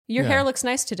Your Yeah. hair looks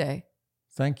nice today.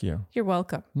 Thank you. You're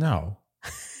welcome. No.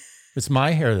 It's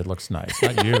my hair that looks nice,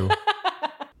 not you.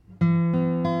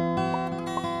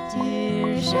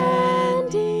 Dear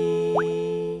Shandy.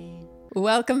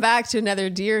 Welcome back to another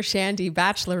Dear Shandy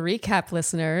Bachelor Recap,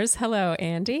 listeners. Hello,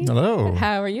 Andy. Hello.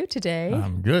 How are you today?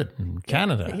 I'm good. In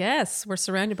Canada. Yes, we're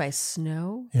surrounded by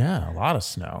snow. Yeah, a lot of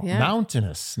snow. Yeah.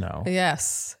 Mountainous snow.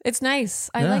 Yes, it's nice.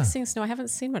 I Yeah. like seeing snow. I haven't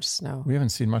seen much snow. We haven't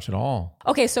seen much at all.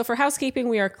 Okay, so for housekeeping,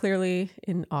 we are clearly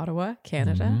in Ottawa,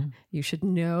 Canada. Mm-hmm. You should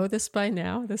know this by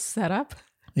now, this setup.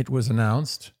 It was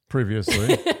announced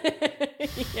previously.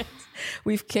 Yes.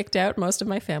 We've kicked out most of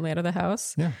my family out of the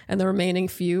house. Yeah. And the remaining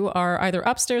few are either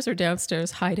upstairs or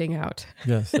downstairs hiding out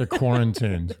Yes, they're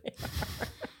quarantined.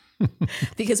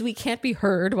 because we can't be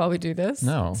heard while we do this.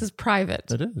 No. This is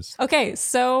private. It is. Okay,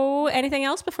 so anything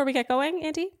else before we get going,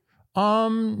 Andy?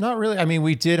 Not really. I mean,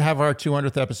 we did have our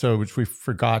 200th episode, which we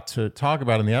forgot to talk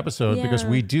about in the episode because Yeah.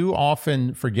 we do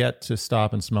often forget to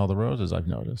stop and smell the roses, I've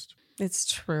noticed.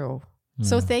 It's true.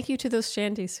 So thank you to those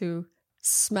shanties who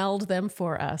smelled them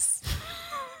for us.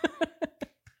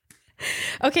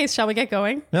 Okay, shall we get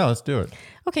going? Yeah, let's do it.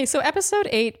 Okay, so episode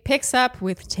 8 picks up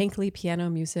with tinkly piano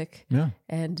music Yeah.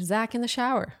 and Zach in the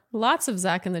shower. Lots of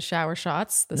Zach in the shower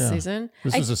shots this season.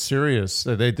 This was a serious,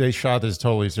 they shot this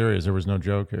totally serious. There was no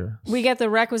joke here. We get the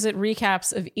requisite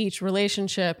recaps of each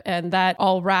relationship, and that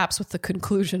all wraps with the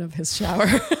conclusion of his shower.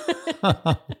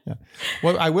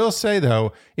 Well, I will say,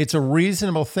 though, it's a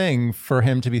reasonable thing for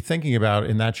him to be thinking about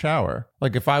in that shower.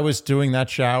 Like if I was doing that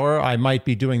shower, I might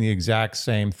be doing the exact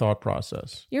same thought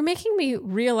process. You're making me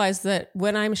realize that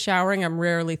when I'm showering, I'm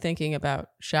rarely thinking about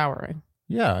showering.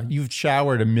 Yeah, you've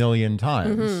showered a million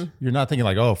times. Mm-hmm. You're not thinking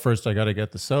like, oh, first I got to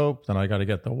get the soap, then I got to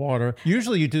get the water.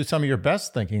 Usually you do some of your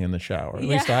best thinking in the shower. At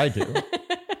least I do.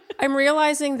 I'm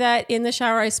realizing that in the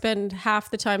shower, I spend half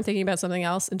the time thinking about something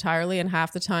else entirely and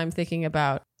half the time thinking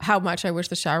about how much I wish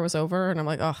the shower was over. And I'm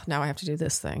like, oh, now I have to do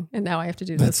this thing. And now I have to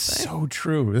do That's this thing. so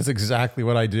true. That's exactly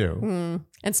what I do.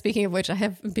 And speaking of which,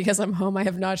 because I'm home, I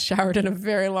have not showered in a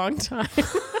very long time.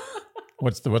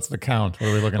 What's the count?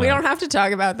 What are we looking We at? don't have to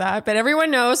talk about that, but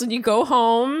everyone knows when you go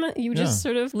home, you just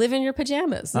sort of live in your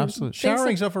pajamas. and Absolutely. things like-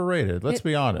 Showering's overrated. Let's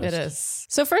be honest. It is.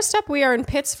 So first up, we are in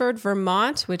Pittsford,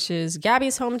 Vermont, which is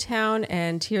Gabby's hometown.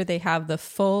 And here they have the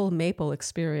full Maple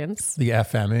experience. The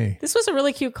FME. This was a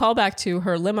really cute callback to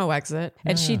her limo exit.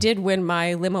 And she did win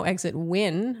my limo exit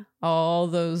win all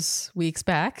those weeks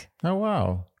back. Oh,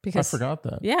 wow. Because- I forgot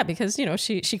that. Yeah, because, you know,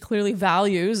 she clearly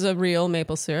values a real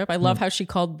maple syrup. I love how she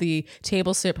called the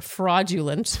table syrup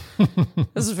fraudulent.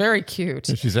 This is very cute.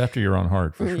 She's after your own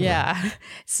heart, for sure. Yeah.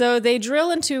 So they drill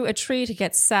into a tree to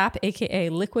get sap, aka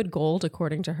liquid gold,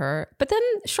 according to her. But then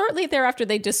shortly thereafter,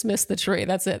 they dismiss the tree.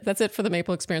 That's it. That's it for the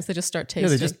maple experience. They just start tasting. Yeah,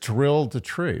 they just drilled the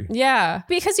tree. Yeah.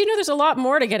 Because, you know, there's a lot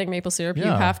more to getting maple syrup. You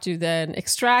Yeah. have to then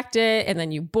extract it and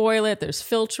then you boil it. There's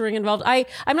filtering involved.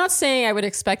 I'm not saying I would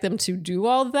expect them to do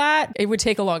all that. It would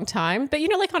take a long time. But, you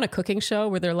know, like on a cooking show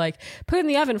where they're like, put it in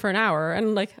the oven for an hour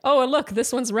and like, oh, look,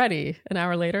 this one's ready an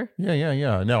hour later.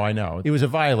 Yeah. No, I know. It was a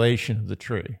violation of the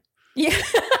tree. Yeah.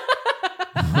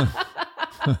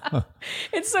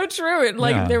 It's so true.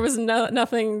 There was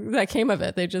nothing that came of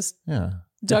it. They just Yeah.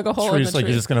 dug a hole in Tree's the like,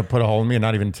 tree. you're just going to put a hole in me and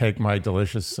not even take my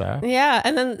delicious sap? Yeah,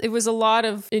 and then it was a lot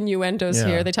of innuendos Yeah.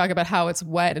 here. They talk about how it's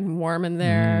wet and warm in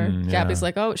there. yeah. Gabby's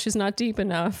like, oh, she's not deep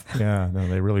enough. Yeah, no,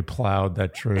 they really plowed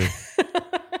that tree.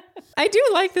 I do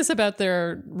like this about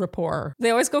their rapport. They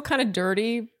always go kind of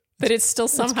dirty, but it's still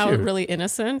somehow cute. really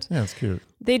innocent. Yeah, it's cute.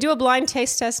 They do a blind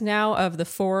taste test now of the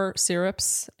 4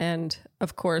 syrups. And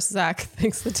of course, Zach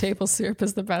thinks the table syrup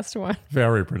is the best one.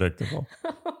 Very predictable.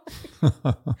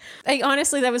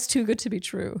 Honestly, that was too good to be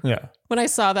true. Yeah. When I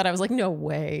saw that, I was like, no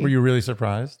way. Were you really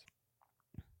surprised?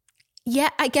 Yeah,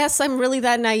 I guess I'm really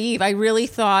that naive. I really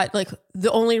thought like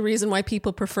the only reason why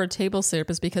people prefer table syrup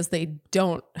is because they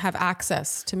don't have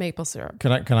access to maple syrup.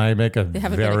 Can I make a They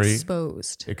haven't been very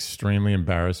exposed. extremely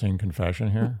embarrassing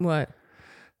confession here? What?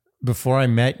 Before I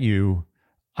met you,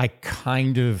 I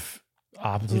kind of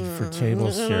opted for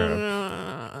table syrup.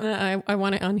 I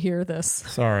want to unhear this.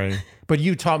 Sorry. But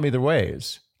you taught me the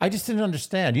ways. I just didn't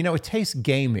understand. You know, it tastes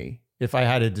gamey if I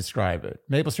had to describe it.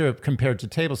 Maple syrup compared to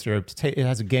table syrup, it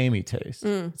has a gamey taste.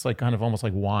 It's like kind of almost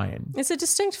like wine. It's a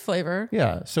distinct flavor.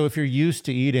 Yeah. So if you're used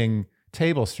to eating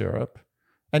table syrup,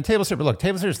 and table syrup, look,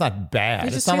 table syrup is not bad. It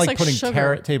It's just not tastes like like putting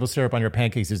sugar. table syrup on your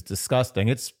pancakes is disgusting.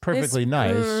 It's perfectly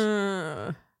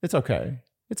nice. It's okay.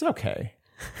 It's okay.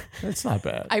 It's not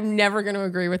bad. I'm never going to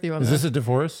agree with you on Is this. this a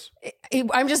divorce?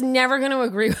 I'm just never going to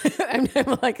agree. I'm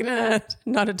like, nah,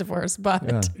 not a divorce, but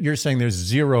Yeah. You're saying there's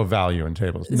zero value in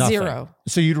tables. Nothing. Zero.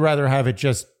 So you'd rather have it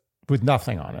just with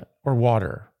nothing on it or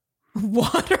water.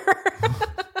 Water.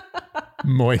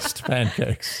 Moist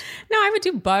pancakes. No, I would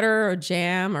do butter or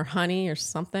jam or honey or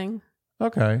something.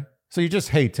 Okay. So you just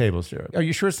hate table syrup. Are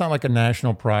you sure it's not like a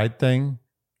national pride thing?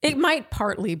 It might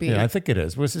partly be. Yeah, I think it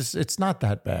is. It's not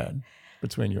that bad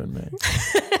between you and me.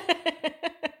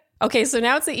 Okay, so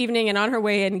now it's the evening, and on her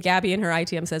way in, Gabby in her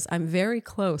ITM says, I'm very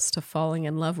close to falling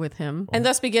in love with him. And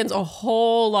thus begins a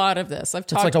whole lot of this. I've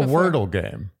talked It's like before. a Wordle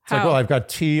game. It's like, How? well, I've got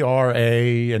T, R,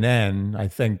 A, and N. I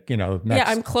think, next. Yeah,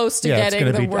 I'm close to it's getting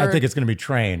gonna the be, word. I think it's going to be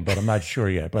train, but I'm not sure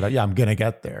yet. But yeah, I'm going to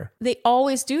get there. They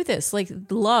always do this. Like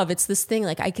love, it's this thing.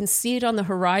 Like I can see it on the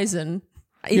horizon.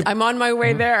 I'm on my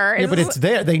way there. Yeah, but it's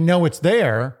there. They know it's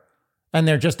there, and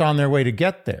they're just on their way to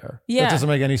get there. Yeah. That doesn't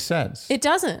make any sense. It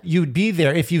doesn't. You'd be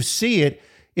there. If you see it,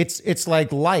 it's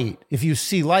like light. If you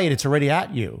see light, it's already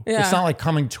at you. Yeah. It's not like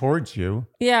coming towards you.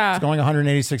 Yeah. It's going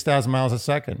 186,000 miles a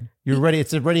second. You're ready.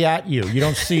 It's already at you. You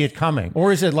don't see it coming.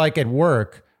 Or is it like at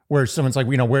work where someone's like,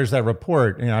 where's that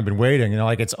report? And I've been waiting.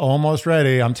 Like, it's almost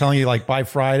ready. I'm telling you, like by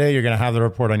Friday, you're going to have the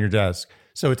report on your desk.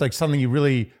 So it's like something you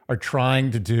really are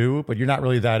trying to do, but you're not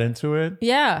really that into it.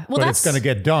 Yeah. Well, But that's it's going to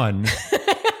get done.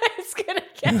 it's gonna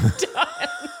get done.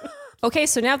 Okay,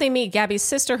 so now they meet Gabby's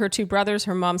sister, her two brothers,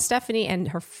 her mom Stephanie, and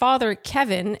her father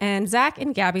Kevin. And Zach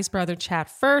and Gabby's brother chat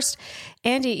first.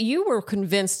 Andy, you were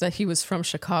convinced that he was from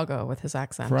Chicago with his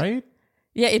accent, Right?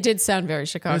 Yeah, it did sound very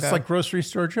Chicago. It's like grocery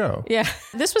store Joe. Yeah,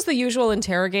 this was the usual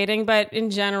interrogating, but in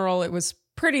general, it was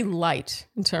pretty light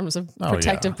in terms of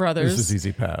protective brothers. This is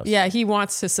easy pass. Yeah, he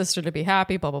wants his sister to be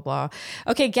happy, blah, blah, blah.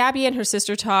 Okay, Gabby and her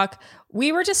sister talk.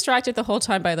 We were distracted the whole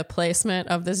time by the placement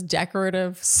of this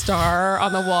decorative star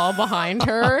on the wall behind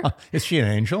her, Is she an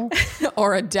angel?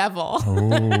 or a devil.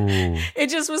 Ooh. It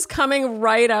just was coming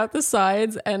right out the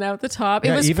sides and out the top. It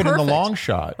Yeah, was even perfect. in the long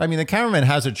shot. I mean, the cameraman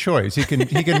has a choice. He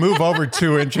can move over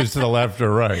 2 inches to the left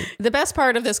or right. The best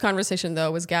part of this conversation,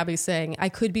 though, was Gabby saying, I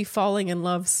could be falling in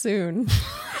love soon.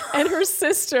 And her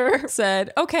sister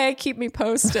said, okay, keep me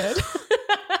posted.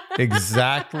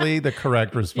 Exactly the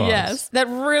correct response. Yes, that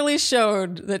really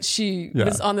showed that she Yeah.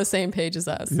 was on the same page as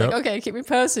us. Yep. Like, okay, keep me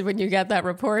posted when you get that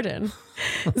report in.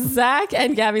 Zach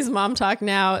and Gabby's mom talk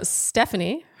now.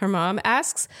 Stephanie, her mom,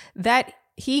 asks that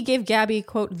he give Gabby,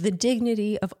 quote, the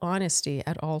dignity of honesty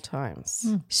at all times.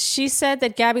 She said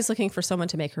that Gabby's looking for someone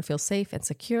to make her feel safe and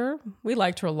secure. We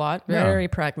liked her a lot. Very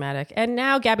pragmatic. And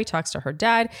now Gabby talks to her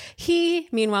dad. He,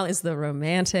 meanwhile, is the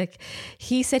romantic.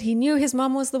 He said he knew his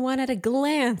mom was the one at a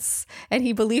glance, and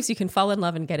he believes you can fall in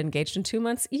love and get engaged in 2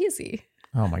 months easy.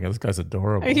 Oh my God, this guy's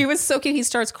adorable. He was so cute. He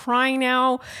starts crying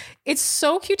now. It's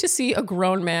so cute to see a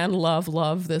grown man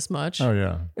love this much. Oh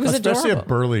yeah. It was especially adorable.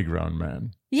 a burly grown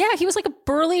man. Yeah, he was like a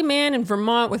burly man in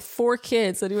Vermont with 4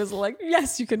 kids. And he was like,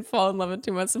 yes, you can fall in love in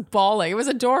 2 months, bawling. It was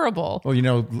adorable.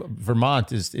 Well,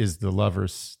 Vermont is the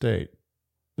lover's state.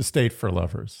 The state for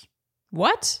lovers.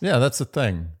 What? Yeah, that's the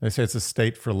thing. They say it's a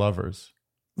state for lovers.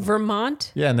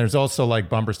 Vermont? Yeah, and there's also like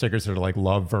bumper stickers that are like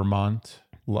love Vermont.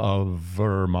 Love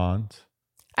Vermont.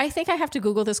 I think I have to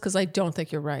Google this because I don't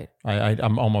think you're right.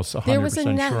 I'm almost 100% There was a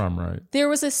sure I'm right. There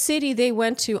was a city they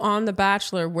went to on The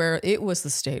Bachelor where it was the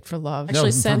state for love. No,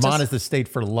 sent Vermont us- is the state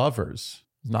for lovers,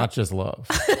 not just love.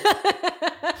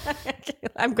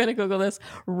 I'm going to Google this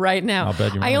right now. I'll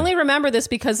bet you I might. only remember this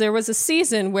because there was a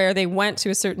season where they went to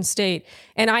a certain state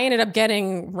and I ended up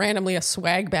getting randomly a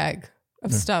swag bag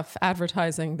of stuff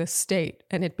advertising the state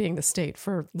and it being the state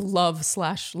for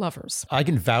love/lovers. I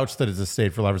can vouch that it's a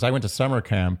state for lovers. I went to summer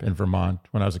camp in Vermont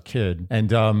when I was a kid, and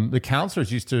the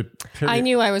counselors used to. I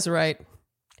knew I was right.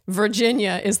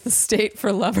 Virginia is the state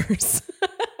for lovers.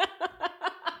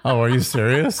 Oh, are you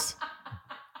serious?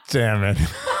 Damn it!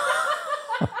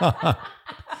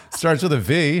 Starts with a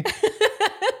V.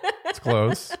 It's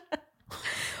close.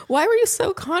 Why were you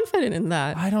so confident in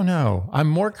that? I don't know. I'm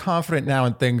more confident now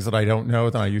in things that I don't know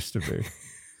than I used to be.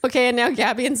 Okay, and now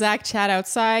Gabby and Zach chat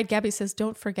outside. Gabby says,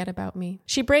 don't forget about me.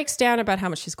 She breaks down about how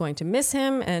much she's going to miss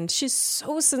him, and she's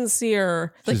so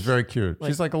sincere. She's very cute.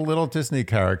 She's like a little Disney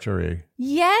character-y.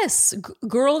 Yes,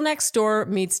 girl next door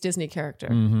meets Disney character.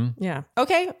 Mm-hmm. Yeah.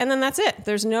 Okay, and then that's it.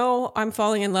 There's no I'm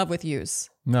falling in love with yous.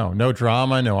 No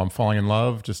drama. No, I'm falling in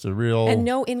love. Just a real. And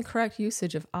no incorrect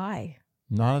usage of I.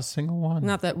 Not a single one.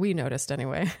 Not that we noticed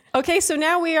anyway. Okay, so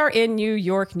now we are in New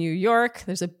York, New York.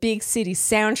 There's a big city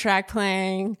soundtrack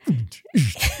playing.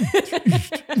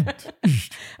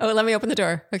 Oh, let me open the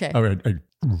door. Okay. All right.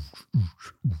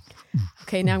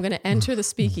 Okay, now I'm going to enter the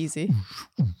speakeasy.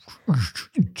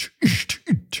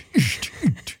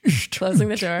 Closing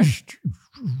the door.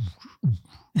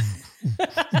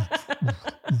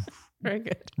 Very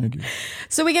good. Thank you.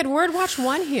 So we get Word Watch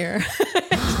 1 here.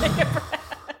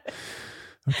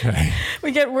 Okay. Okay.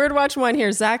 We get Word Watch 1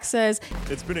 here. Zach says,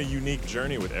 It's been a unique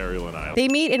journey with Ariel and I. they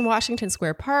meet in Washington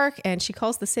Square Park, and she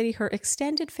calls the city her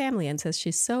extended family and says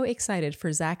she's so excited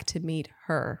for Zach to meet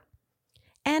her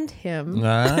and him.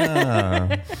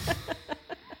 Ah.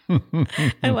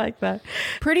 I like that.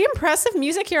 Pretty impressive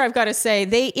music here, I've got to say.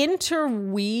 They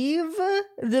interweave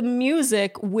the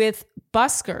music with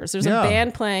buskers. There's a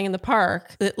band playing in the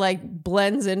park that like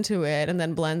blends into it and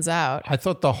then blends out. I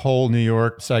thought the whole New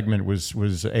York segment was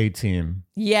A-Team.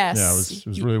 Yes. Yeah, it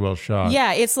was really well shot.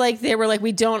 Yeah, it's like they were like,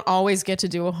 we don't always get to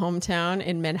do a hometown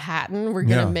in Manhattan. We're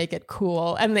going to make it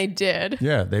cool. And they did.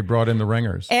 Yeah, they brought in the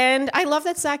ringers. And I love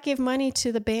that Zach gave money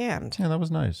to the band. Yeah, that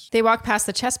was nice. They walk past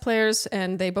the chess players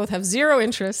and they both have zero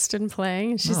interest in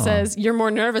playing. She says, you're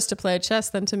more nervous to play chess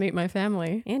than to meet my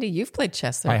family. Andy, you've played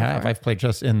chess there I have. before. I've played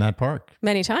chess in that park.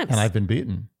 Many times. And I've been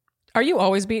beaten. Are you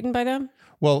always beaten by them?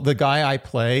 Well, the guy I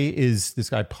play is this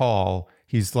guy, Paul.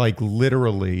 He's like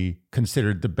literally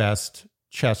considered the best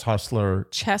chess hustler.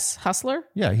 Chess hustler?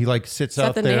 Yeah, he like sits Is that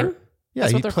out the there. name? Yeah,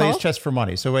 That's he what they're plays called? chess for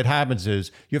money. So what happens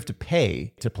is you have to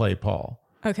pay to play Paul.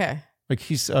 Okay. Like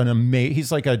he's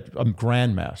he's like a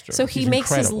grandmaster. So he He's makes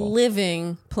his incredible.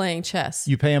 living playing chess.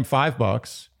 You pay him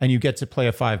 $5 and you get to play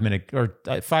a 5 minute or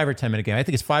 5 or 10 minute game. I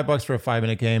think it's $5 for a 5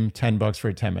 minute game, $10 for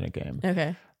a 10 minute game.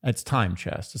 Okay. It's time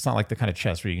chess. It's not like the kind of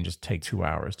chess where you can just take 2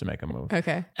 hours to make a move.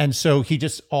 Okay. And so he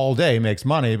just all day makes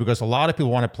money because a lot of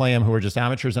people want to play him who are just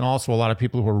amateurs, and also a lot of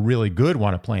people who are really good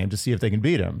want to play him to see if they can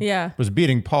beat him. Yeah. Because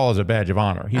beating Paul is a badge of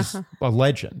honor. He's a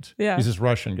legend. Yeah. He's this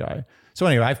Russian guy. So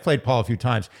anyway, I've played Paul a few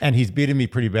times and he's beaten me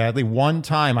pretty badly. One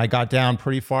time I got down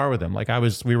pretty far with him. Like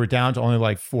we were down to only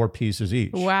like 4 pieces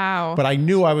each. Wow. But I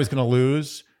knew I was going to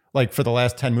lose. Like for the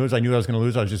last 10 moves, I knew I was going to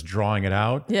lose. I was just drawing it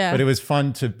out. Yeah. But it was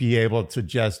fun to be able to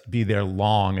just be there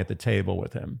long at the table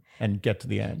with him and get to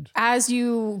the end. As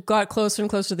you got closer and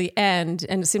closer to the end,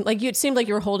 and it seemed like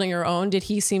you were holding your own, did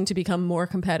he seem to become more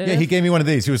competitive? Yeah, he gave me one of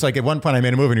these. He was like, at one point I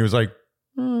made a move and he was like,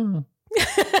 I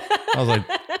was like,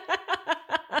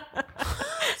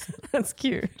 That's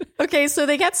cute. Okay, so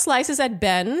they get slices at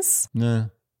Ben's. nah,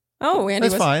 Oh, Andy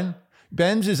that's was fine.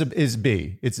 Ben's is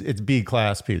B. It's B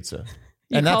class pizza.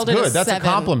 You And that's called it a good. That's a 7.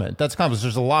 compliment. That's a compliment.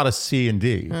 There's a lot of C and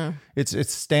D.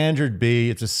 It's standard B.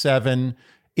 It's a 7.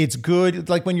 It's good.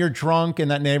 Like when you're drunk in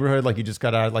that neighborhood, like you just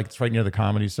got out, like it's right near the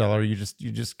Comedy Cellar. You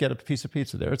just get a piece of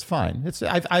pizza there. It's fine.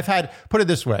 I've had, put it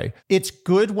this way. It's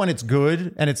good when it's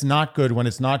good and it's not good when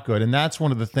it's not good. And that's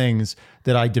one of the things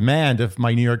that I demand of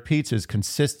my New York pizza is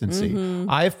consistency.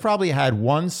 I've probably had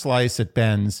one slice at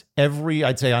Ben's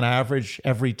I'd say on average,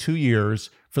 every 2 years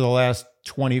for the last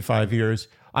 25 years.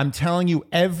 I'm telling you,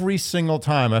 every single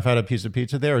time I've had a piece of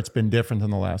pizza there, it's been different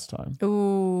than the last time.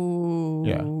 Ooh.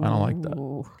 Yeah, I don't like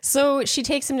that. So she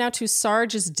takes him now to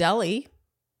Sarge's Deli,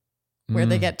 where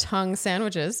they get tongue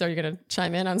sandwiches. Are you going to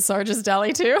chime in on Sarge's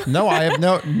Deli too? No, I have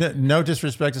no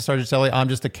disrespect to Sarge's Deli. I'm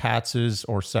just a Katz's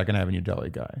or Second Avenue Deli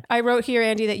guy. I wrote here,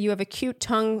 Andy, that you have a cute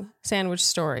tongue sandwich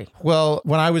story. Well,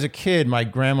 when I was a kid, my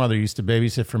grandmother used to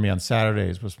babysit for me on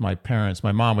Saturdays with my parents.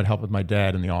 My mom would help with my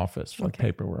dad in the office for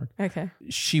paperwork. Okay.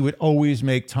 She would always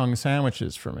make tongue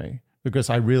sandwiches for me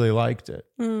because I really liked it.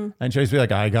 And she'd always be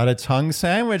like, I got a tongue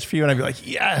sandwich for you. And I'd be like,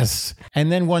 yes.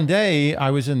 And then one day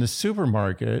I was in the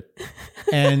supermarket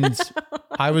and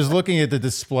I was looking at the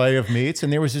display of meats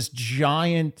and there was this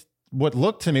giant, what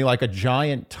looked to me like a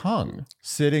giant tongue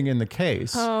sitting in the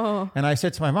case. Oh. And I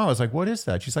said to my mom, I was like, what is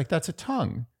that? She's like, that's a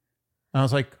tongue. And I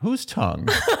was like, whose tongue?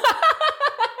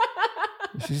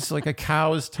 She's like, a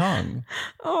cow's tongue.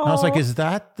 Oh. And I was like, is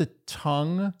that the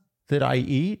tongue that I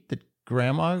eat that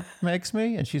grandma makes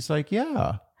me? And she's like,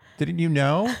 yeah. Didn't you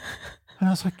know? And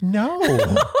I was like, no.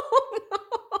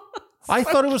 I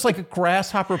thought it was like a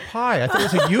grasshopper pie. I thought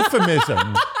it was a euphemism.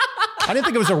 I didn't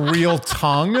think it was a real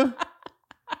tongue.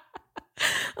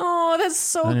 Oh, that's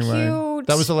so Anyway, cute.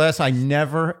 that was the last. I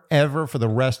never, ever for the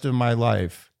rest of my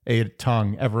life ate a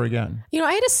tongue ever again. You know,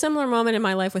 I had a similar moment in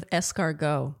my life with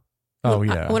escargot. Oh,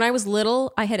 yeah. When I was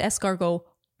little, I had escargot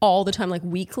all the time, like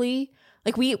weekly.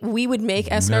 Like we would make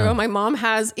escargot. No. My mom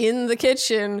has in the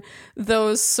kitchen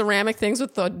those ceramic things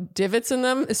with the divots in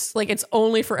them. It's like it's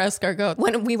only for escargot.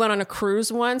 When we went on a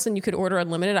cruise once and you could order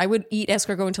unlimited, I would eat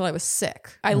escargot until I was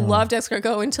sick. I loved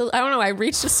escargot until, I don't know, I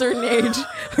reached a certain age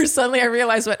where suddenly I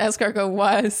realized what escargot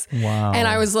was. Wow. And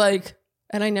I was like,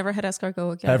 and I never had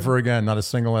escargot again. Ever again, not a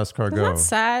single escargot. Isn't that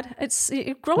sad? It's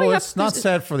growing Well, up. it's not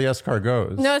sad for the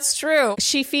escargots. No, it's true.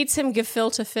 She feeds him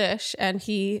gefilte fish, and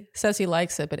he says he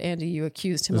likes it. But Andy, you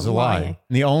accused him There's of a lie. lying.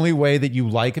 And the only way that you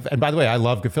like it, and by the way, I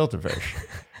love gefilte fish.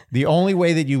 The only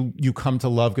way that you come to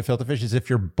love gefilte fish is if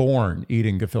you're born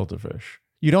eating gefilte fish.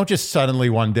 You don't just suddenly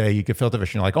one day eat gefilte fish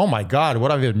and you're like, oh my God, what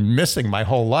have I been missing my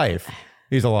whole life?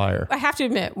 He's a liar. I have to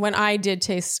admit, when I did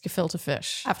taste gefilte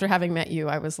fish, after having met you,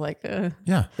 I was like,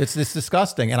 Yeah, it's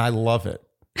disgusting, and I love it.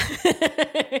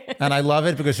 And I love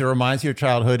it because it reminds you of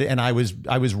childhood, and I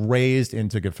was raised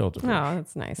into gefilte fish. Oh,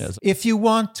 that's nice. Yes. If you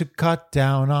want to cut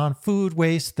down on food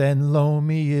waste, then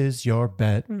Lomi is your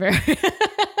bet. Very.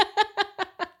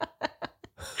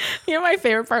 You know, my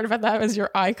favorite part about that was your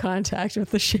eye contact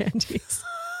with the shandies.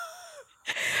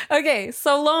 Okay,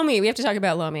 so Lomi, we have to talk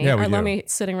about Lomi. Yeah, we Our do. Lomi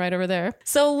sitting right over there.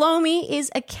 So Lomi is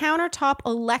a countertop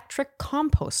electric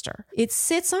composter. It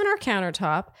sits on our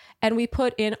countertop and we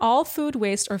put in all food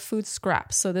waste or food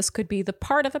scraps. So this could be the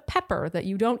part of a pepper that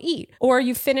you don't eat, or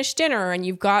you finish dinner and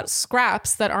you've got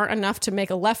scraps that aren't enough to make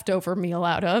a leftover meal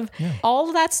out of. Yeah. All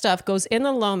of that stuff goes in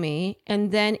the Lomi,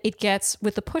 and then it gets,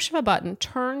 with the push of a button,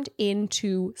 turned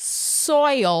into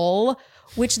soil,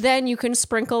 which then you can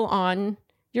sprinkle on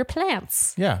your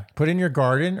plants. Yeah, put in your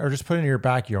garden or just put it in your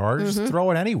backyard. Just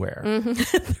throw it anywhere.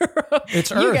 It's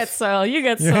earth. You get soil. You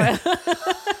get soil.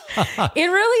 It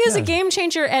really is a game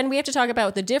changer. And we have to talk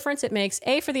about the difference it makes,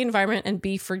 A, for the environment, and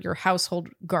B, for your household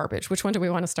garbage. Which one do we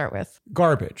want to start with?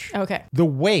 Garbage. Okay. The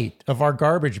weight of our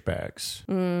garbage bags,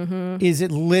 is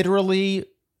it literally,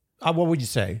 what would you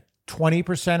say,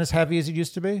 20% as heavy as it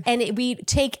used to be? And we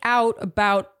take out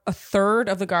about a third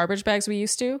of the garbage bags we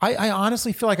used to. I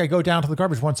honestly feel like I go down to the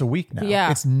garbage once a week now.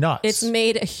 Yeah. It's nuts. It's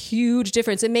made a huge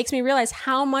difference. It makes me realize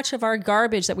how much of our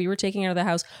garbage that we were taking out of the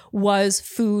house was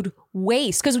food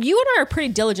waste. Because you and I are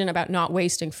pretty diligent about not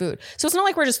wasting food. So it's not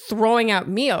like we're just throwing out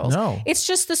meals. No. It's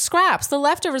just the scraps, the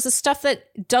leftovers, the stuff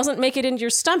that doesn't make it into your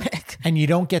stomach. And you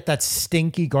don't get that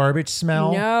stinky garbage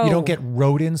smell. No. You don't get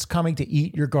rodents coming to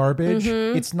eat your garbage.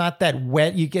 It's not that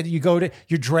wet.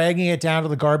 You're dragging it down to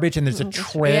the garbage and there's a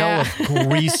trail of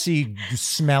greasy,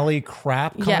 smelly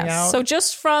crap coming out. So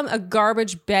just from a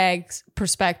garbage bag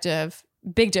perspective,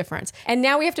 big difference. And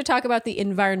now we have to talk about the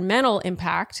environmental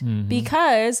impact,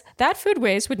 because that food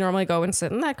waste would normally go and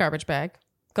sit in that garbage bag,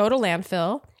 go to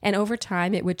landfill, and over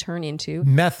time it would turn into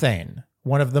Methane,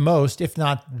 one of the most, if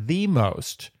not the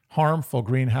most, harmful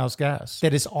greenhouse gas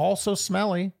that is also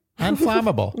smelly and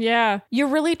flammable. Yeah. You're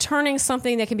really turning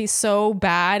something that can be so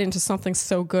bad into something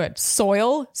so good.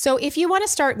 Soil. So if you want to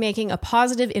start making a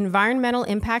positive environmental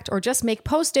impact or just make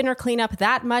post-dinner cleanup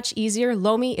that much easier,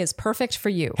 Lomi is perfect for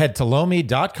you. Head to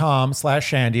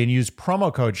Lomi.com/Shandy and use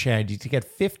promo code Shandy to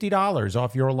get $50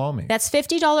 off your Lomi. That's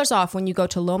 $50 off when you go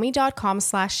to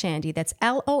Lomi.com/Shandy. That's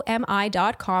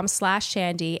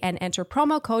LOMI.com/Shandy and enter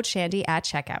promo code Shandy at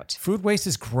checkout. Food waste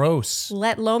is gross.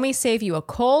 Let Lomi save you a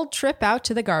cold trip out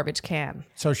to the garbage can.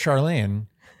 So, Charlene,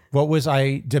 what was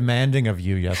I demanding of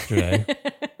you yesterday?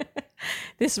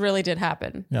 This really did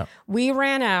happen. Yeah. We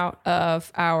ran out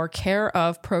of our Care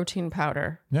of protein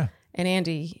powder. Yeah. And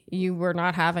Andy, you were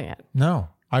not having it. No.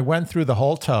 I went through the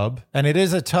whole tub, and it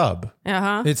is a tub.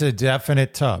 Uh-huh. It's a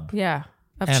definite tub. Yeah.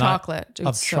 Of And chocolate. It's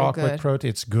of so chocolate good.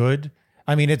 protein. It's good.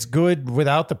 I mean, it's good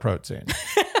without the protein.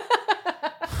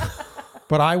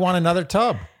 But I want another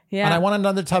tub. Yeah. And I want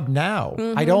another tub now.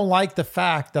 I don't like the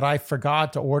fact that I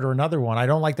forgot to order another one. I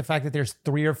don't like the fact that there's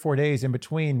 3 or 4 days in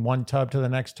between one tub to the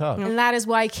next tub. And that is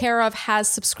why Care of has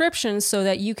subscriptions so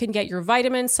that you can get your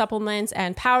vitamins, supplements,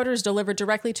 and powders delivered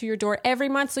directly to your door every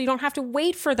month, so you don't have to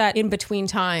wait for that in-between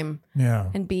time Yeah.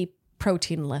 and be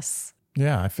proteinless.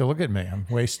 Yeah. I feel, look at me. I'm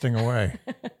wasting away.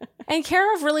 And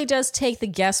Care of really does take the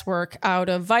guesswork out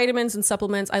of vitamins and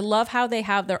supplements. I love how they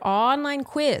have their online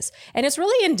quiz, and it's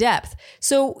really in depth.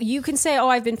 So you can say, oh,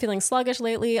 I've been feeling sluggish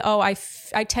lately. Oh, I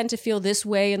tend to feel this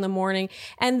way in the morning.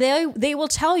 And they will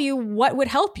tell you what would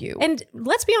help you. And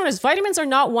let's be honest, vitamins are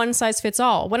not one size fits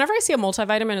all. Whenever I see a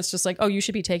multivitamin, it's just like, oh, you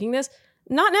should be taking this.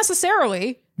 Not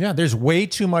necessarily. Yeah. There's way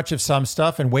too much of some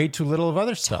stuff and way too little of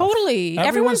other stuff. Totally.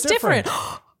 Everyone's different.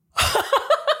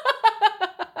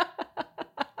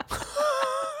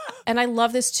 And I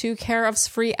love this too. Care of's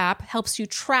free app helps you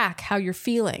track how you're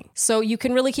feeling. So you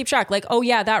can really keep track. Like, oh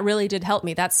yeah, that really did help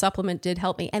me. That supplement did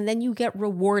help me. And then you get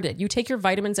rewarded. You take your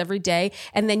vitamins every day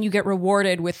and then you get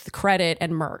rewarded with credit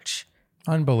and merch.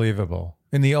 Unbelievable.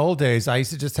 In the old days, I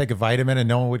used to just take a vitamin and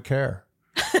no one would care.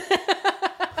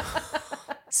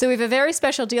 So we have a very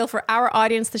special deal for our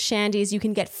audience, the Shandies. You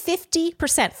can get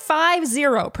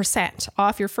 50%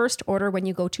 off your first order when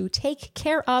you go to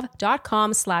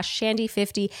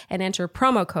takecareof.com/Shandy50 and enter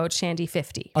promo code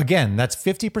Shandy50. Again, that's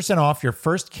 50% off your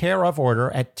first Care of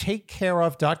order at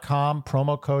takecareof.com,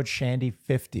 promo code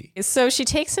Shandy50. So she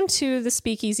takes him to the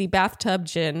Speakeasy Bathtub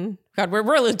Gin. God, we're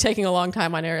really taking a long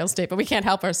time on Ariel's date, but we can't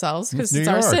help ourselves because it's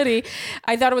New our York. city.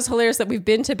 I thought it was hilarious that we've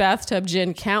been to Bathtub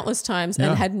Gin countless times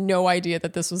and had no idea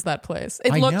that this was that place.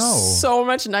 It I looked know. so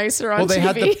much nicer on Well, they TV.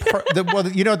 had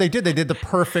they did the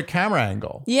perfect camera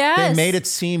angle. Yes. They made it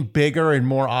seem bigger and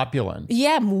more opulent.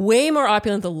 Yeah, way more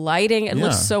opulent. The lighting, it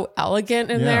looks so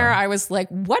elegant in there. I was like,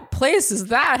 what place is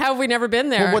that? How have we never been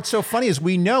there? Well, what's so funny is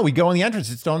we go in the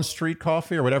entrance, it's Stone Street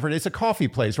Coffee or whatever it is. It's a coffee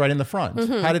place right in the front.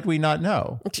 How did we not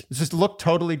know? It just looked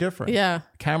totally different. Yeah.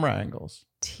 Camera angles.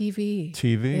 TV.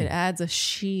 TV. It adds a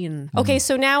sheen. Okay,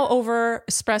 so now over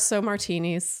espresso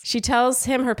martinis. She tells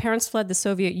him her parents fled the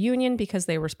Soviet Union because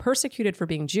they were persecuted for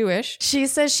being Jewish. She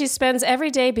says she spends every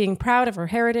day being proud of her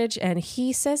heritage, and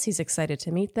he says he's excited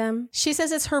to meet them. She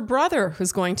says it's her brother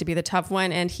who's going to be the tough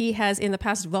one, and he has in the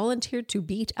past volunteered to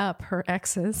beat up her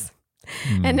exes.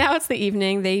 And now it's the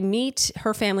evening. They meet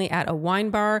her family at a wine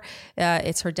bar.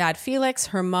 It's her dad, Felix,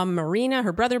 her mom, Marina,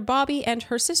 her brother, Bobby, and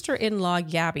her sister-in-law,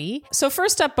 Gabby. So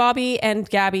first up, Bobby and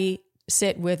Gabby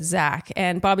sit with Zach,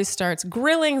 and Bobby starts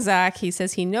grilling Zach. He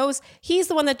says he knows he's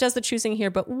the one that does the choosing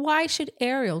here, but why should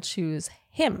Ariel choose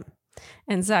him?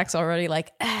 And Zach's already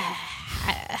like,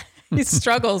 he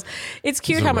struggles. It's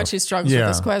cute how much he struggles with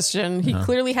this question. He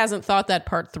clearly hasn't thought that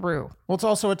part through. Well, it's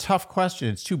also a tough question.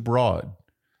 It's too broad.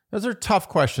 Those are tough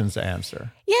questions to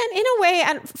answer. Yeah, and in a way,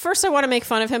 at first I want to make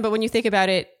fun of him, but when you think about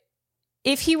it,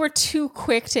 if he were too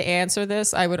quick to answer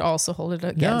this, I would also hold it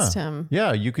against him.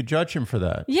 Yeah, you could judge him for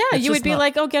that. Yeah, It's you would just be not-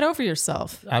 like, oh, get over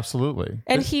yourself. Absolutely.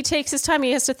 And he takes his time.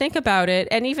 He has to think about it.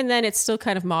 And even then, it's still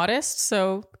kind of modest.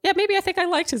 So, yeah, maybe I think I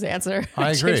liked his answer. I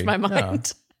agree. Changed my Yeah.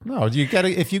 mind. No, if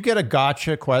you get a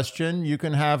gotcha question, you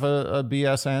can have a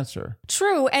BS answer.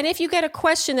 True. And if you get a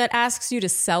question that asks you to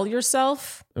sell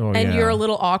yourself Oh, and yeah. you're a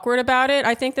little awkward about it,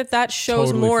 I think that shows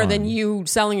Totally more fine. than you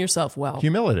selling yourself well.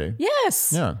 Humility.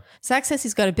 Yes. Yeah. Zach says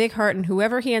he's got a big heart, and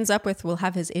whoever he ends up with will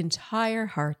have his entire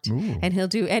heart. And he'll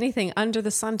do anything under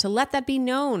the sun to let that be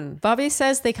known. Bobby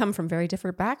says they come from very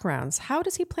different backgrounds. How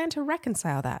does he plan to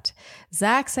reconcile that?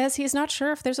 Zach says he's not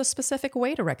sure if there's a specific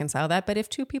way to reconcile that, but if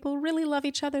two people really love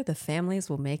each other, the families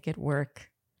will make it work.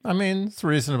 I mean, it's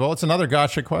reasonable. It's another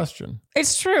gotcha question.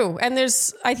 It's true. And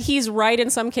he's right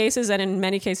in some cases, and in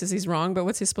many cases he's wrong, but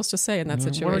what's he supposed to say in that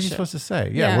situation? What are you supposed to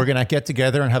say? Yeah, Yeah. we're going to get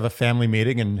together and have a family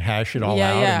meeting and hash it all Yeah,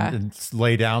 out yeah. and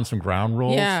lay down some ground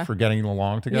rules Yeah. for getting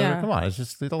along together. Yeah. Come on,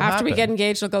 it'll After we happen. get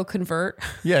engaged, he'll go convert.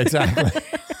 Yeah, exactly.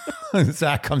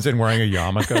 Zach comes in wearing a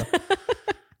yarmulke.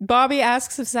 Bobby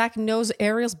asks if Zach knows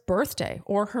Ariel's birthday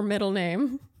or her middle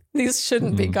name. These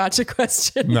shouldn't be gotcha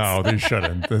questions. No, they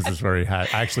shouldn't. This is very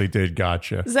actually did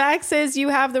gotcha. Zach says you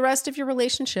have the rest of your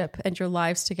relationship and your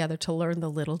lives together to learn the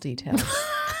little details.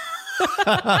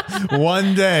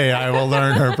 One day I will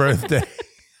learn her birthday.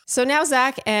 So now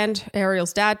Zach and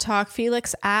Ariel's dad talk.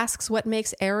 Felix asks what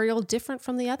makes Ariel different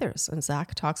from the others. And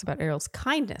Zach talks about Ariel's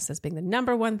kindness as being the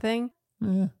number one thing.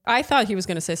 I thought he was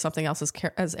going to say something else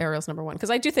as Ariel's number one,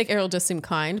 because I do think Ariel does seem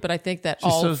kind, but I think that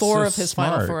all so- four so of his smart.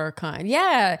 final four are kind.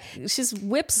 Yeah, she's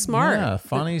whip smart. Yeah,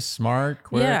 funny, smart,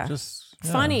 quick, Yeah. just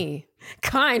Funny.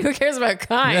 Kind. Who cares about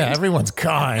kind? Yeah, everyone's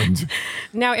kind.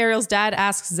 Now Ariel's dad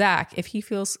asks Zach if he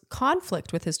feels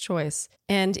conflict with his choice.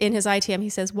 And in his ITM, he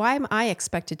says, why am I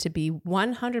expected to be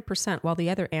 100% while the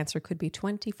other answer could be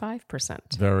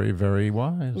 25%? Very, very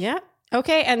wise. Yeah.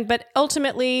 Okay. But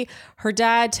ultimately, her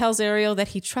dad tells Ariel that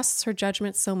he trusts her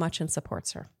judgment so much and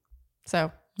supports her.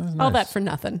 So all that for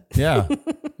nothing. Yeah,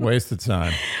 waste of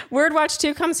time. Word Watch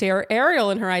 2 comes here.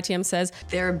 Ariel in her ITM says,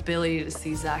 Their ability to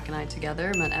see Zach and I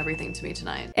together meant everything to me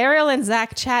tonight. Ariel and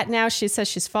Zach chat now. She says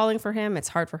she's falling for him. It's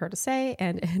hard for her to say.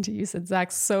 And you said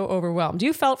Zach's so overwhelmed.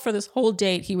 You felt for this whole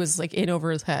date he was like in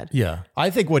over his head. Yeah, I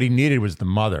think what he needed was the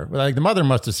mother. Like the mother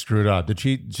must have screwed up. Did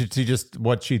she just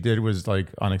what she did was like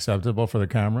unacceptable for the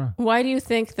camera? Why do you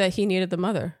think that he needed the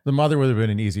mother? The mother would have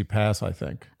been an easy pass, I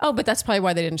think. Oh, but that's probably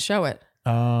why they didn't show it.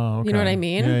 Oh, okay. You know what I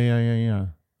mean? Yeah.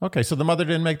 Okay, so the mother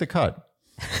didn't make the cut.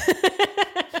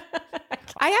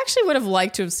 I actually would have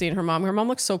liked to have seen her mom. Her mom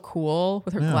looks so cool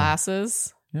with her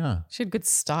glasses. Yeah. She had good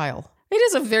style. It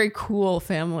is a very cool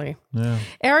family. Yeah.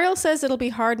 Ariel says it'll be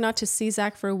hard not to see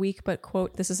Zach for a week, but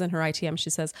quote, this is in her ITM. She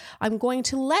says, I'm going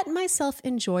to let myself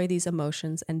enjoy these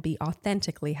emotions and be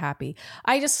authentically happy.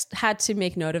 I just had to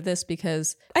make note of this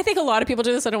because I think a lot of people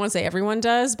do this. I don't want to say everyone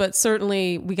does, but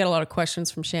certainly we get a lot of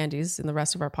questions from Shandy's in the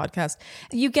rest of our podcast.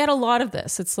 You get a lot of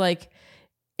this. It's like,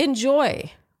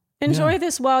 enjoy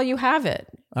this while you have it.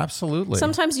 Absolutely.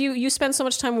 Sometimes you spend so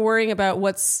much time worrying about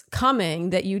what's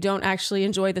coming that you don't actually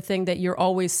enjoy the thing that you're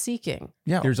always seeking.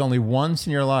 Yeah. There's only once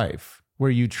in your life where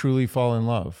you truly fall in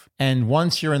love. And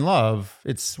once you're in love,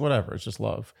 it's whatever, it's just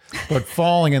love. But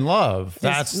falling in love,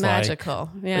 that's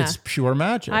magical. Yeah. It's pure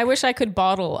magic. I wish I could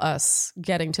bottle us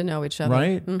getting to know each other.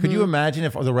 Right? Could you imagine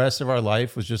if the rest of our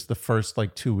life was just the first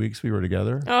like 2 weeks we were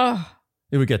together? Oh,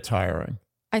 It would get tiring.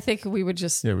 I think we would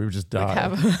just Yeah, we would just die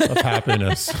have- of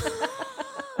happiness.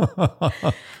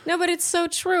 No, but it's so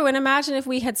true. And imagine if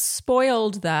we had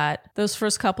spoiled those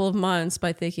first couple of months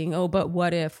by thinking, oh, but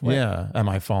what if? Yeah. Am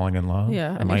I falling in love?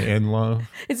 Yeah, I Am I mean- in love?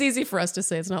 It's easy for us to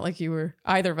say. It's not like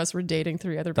either of us were dating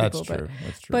 3 other That's people. true.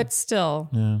 That's true. But still,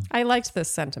 Yeah. I liked this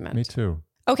sentiment. Me too.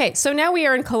 Okay, so now we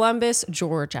are in Columbus,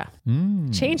 Georgia.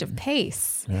 Change of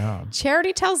pace. Yeah.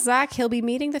 Charity tells Zach he'll be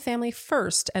meeting the family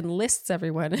first and lists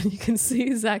everyone. And you can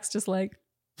see Zach's just like,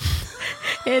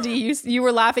 Andy, you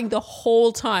were laughing the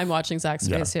whole time watching Zach's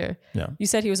face here. Yeah. You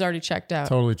said he was already checked out.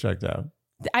 Totally checked out.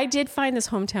 I did find this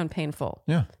hometown painful.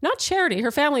 Yeah. Not Charity. Her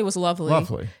family was lovely.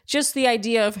 Lovely. Just the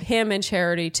idea of him and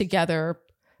Charity together,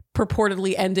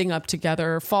 purportedly ending up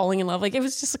together, falling in love. Like, it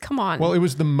was just, come on. Well, it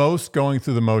was the most going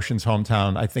through the motions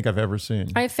hometown I think I've ever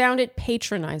seen. I found it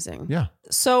patronizing. Yeah.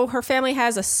 So her family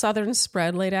has a Southern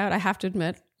spread laid out, I have to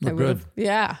admit. Look good.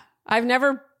 Yeah. I've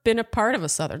never been a part of a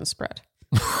Southern spread.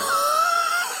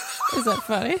 Is that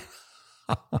funny?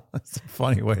 That's a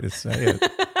funny way to say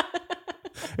it.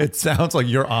 It sounds like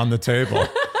you're on the table.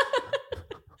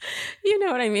 You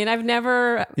know what I mean? I've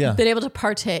never Yeah. been able to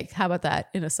partake. How about that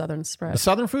in a Southern spread? The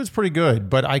Southern food's pretty good,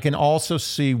 but I can also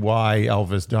see why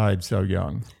Elvis died so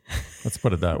young. Let's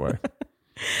put it that way.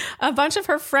 A bunch of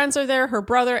her friends are there, her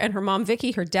brother and her mom,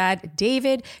 Vicky, her dad,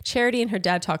 David. Charity and her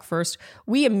dad talk first.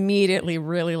 We immediately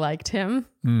really liked him.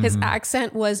 His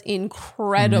accent was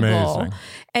incredible. Amazing.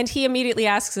 And he immediately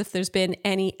asks if there's been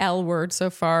any L word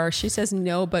so far. She says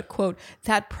no, but quote,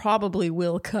 that probably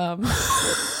will come.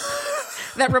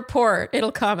 That report,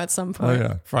 it'll come at some Oh, point.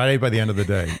 yeah. Friday by the end of the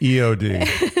day.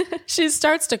 EOD. She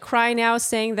starts to cry now,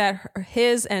 saying that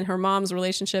his and her mom's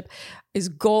relationship is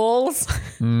goals.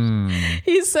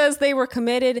 He says they were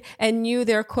committed and knew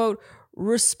their, quote,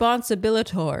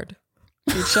 responsibility toward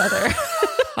each other.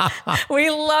 We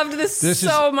loved this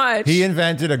so much. He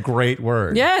invented a great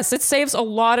word. Yes, it saves a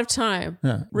lot of time.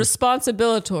 Yeah.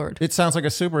 Responsibility toward. It sounds like a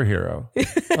superhero.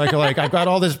 like I've got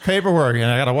all this paperwork and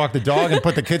I got to walk the dog and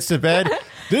put the kids to bed.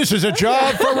 This is a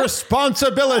job for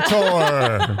responsibility.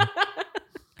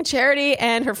 Charity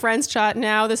and her friends chat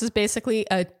now. This is basically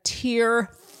a tear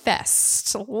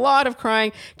fest. A lot of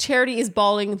crying. Charity is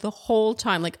bawling the whole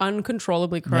time, like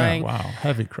uncontrollably crying. Yeah, wow.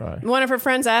 Heavy cry. One of her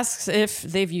friends asks if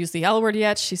they've used the L word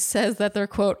yet. She says that they're,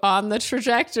 quote, on the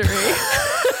trajectory.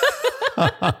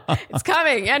 It's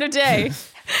coming, end of day.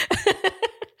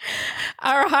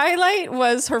 Our highlight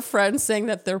was her friends saying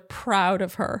that they're proud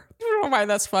of her. I don't know why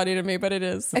that's funny to me, but it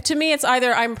is. To me, it's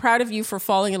either I'm proud of you for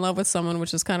falling in love with someone,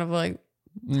 which is kind of like,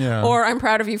 Yeah. or I'm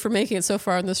proud of you for making it so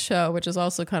far in this show, which is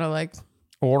also kind of like,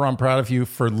 Or I'm proud of you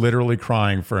for literally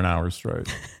crying for an hour straight.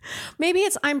 maybe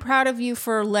it's I'm proud of you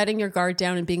for letting your guard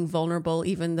down and being vulnerable,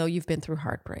 even though you've been through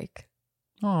heartbreak.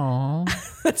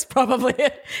 Aww. That's probably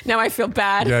it. Now I feel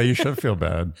bad. Yeah, you should feel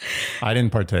bad. I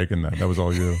didn't partake in that. That was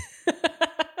all you.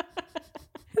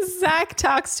 Zach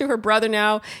talks to her brother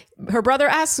now. Her brother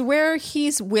asks where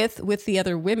he's with the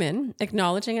other women,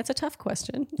 acknowledging it's a tough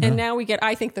question. And now we get,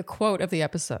 I think, the quote of the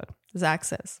episode. Zach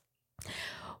says,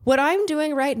 "What I'm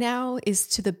doing right now is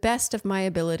to the best of my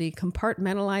ability,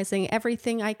 compartmentalizing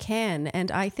everything I can.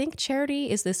 And I think Charity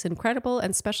is this incredible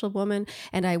and special woman,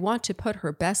 and I want to put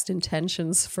her best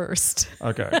intentions first."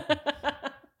 Okay.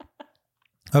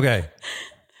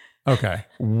 Okay.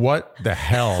 What the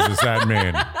hell does that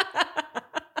mean?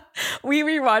 We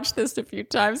rewatched this a few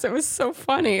times. It was so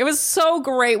funny. It was so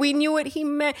great. We knew what he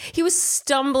meant. He was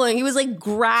stumbling. He was like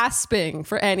grasping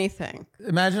for anything.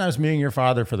 Imagine I was meeting your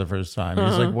father for the first time.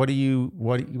 He's like,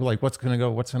 what's going to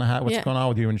go? What's going to happen? What's Yeah. going on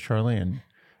with you and Charlene?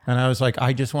 And I was like,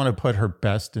 I just want to put her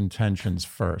best intentions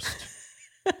first.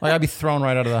 Like I'd be thrown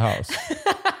right out of the house.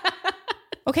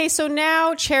 Okay, so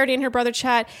now Charity and her brother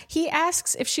chat. He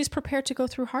asks if she's prepared to go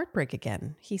through heartbreak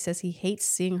again. He says he hates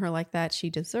seeing her like that. She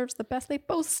deserves the best. They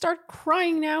both start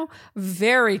crying now.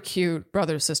 Very cute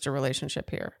brother-sister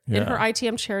relationship here. In Yeah. her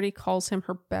ITM, Charity calls him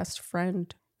her best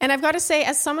friend. And I've got to say,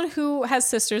 as someone who has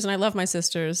sisters, and I love my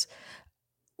sisters,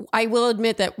 I will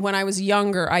admit that when I was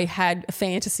younger, I had a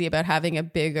fantasy about having an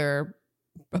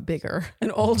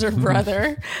older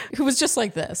brother who was just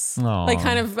like this, Aw. like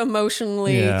kind of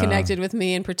emotionally Yeah. connected with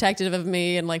me and protective of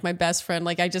me and like my best friend.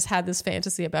 Like I just had this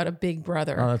fantasy about a big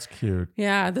brother. Oh, that's cute.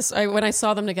 Yeah. When I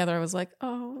saw them together, I was like,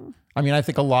 oh, I mean, I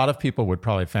think a lot of people would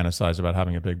probably fantasize about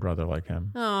having a big brother like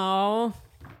him. oh.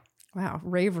 Wow,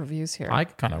 rave reviews here. I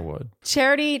kind of would.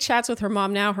 Charity chats with her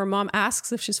mom now. Her mom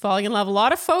asks if she's falling in love. A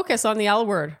lot of focus on the L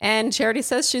word. And Charity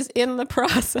says she's in the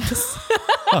process.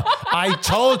 I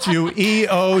told you,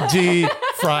 EOD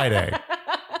Friday.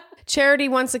 Charity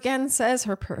once again says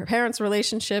her parents'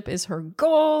 relationship is her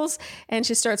goals, and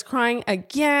she starts crying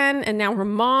again. And now her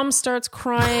mom starts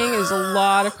crying. There's a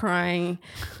lot of crying.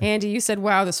 Andy, you said,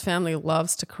 wow, this family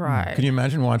loves to cry. Can you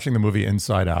imagine watching the movie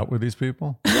Inside Out with these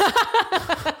people?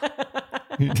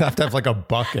 You'd have to have like a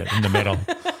bucket in the middle.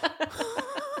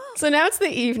 So now it's the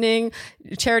evening.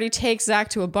 Charity takes Zach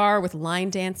to a bar with line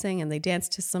dancing, and they dance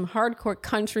to some hardcore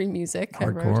country music.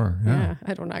 Hardcore, yeah.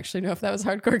 I don't actually know if that was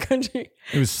hardcore country.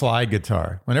 It was slide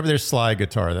guitar. Whenever there's slide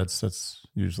guitar, that's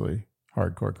usually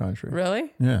hardcore country.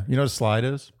 Really? Yeah. You know what slide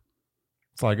is?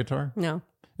 Slide guitar? No.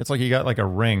 It's like you got like a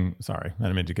ring. Sorry, I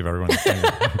didn't mean to give everyone a finger.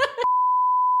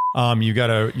 You got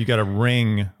a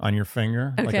ring on your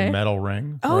finger, like a metal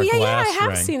ring. Oh, or a yeah, glass I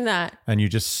have ring, seen that. and you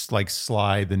just like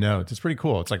slide the notes. It's pretty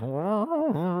cool. It's like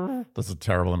that's a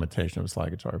terrible imitation of a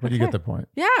slide guitar, but you get the point.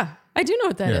 Yeah, I do know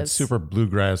what that is. It's super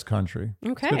bluegrass country.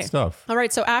 Okay. It's good stuff. All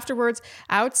right, so afterwards,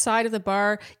 outside of the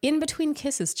bar, in between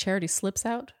kisses, Charity slips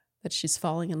out that she's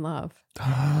falling in love.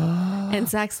 And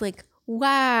Zach's like,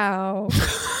 wow.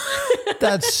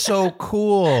 That's so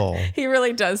cool. He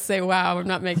really does say, wow, I'm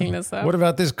not making this up. What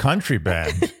about this country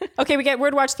band? Okay, we get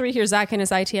Word Watch 3 here. Zach in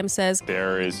his ITM says,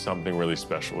 There is something really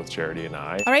special with Charity and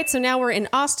I. all right, so now we're in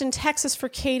Austin, Texas for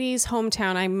Katie's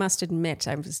hometown. I must admit,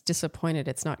 I was disappointed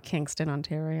it's not Kingston,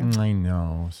 Ontario. I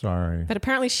know. Sorry. But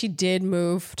apparently she did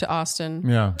move to Austin.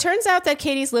 Yeah. Turns out that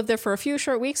Katie's lived there for a few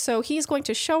short weeks, so he's going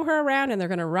to show her around and they're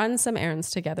going to run some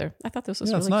errands together. I thought this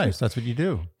was That's really nice. cute. That's what you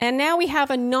do. And now we have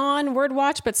a non-Word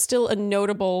Watch, but still a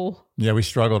notable Yeah, we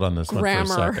struggled on this one for a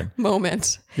grammar second.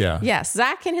 moment. Yeah. Yes,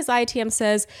 Zach in his ITM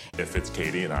says, If it's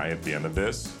Katie and I at the end of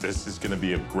this is going to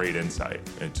be a great insight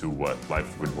into what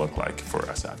life would look like for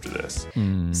us after this.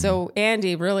 so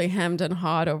Andy really hemmed and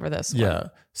hawed over this one. Yeah.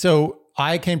 So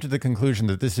I came to the conclusion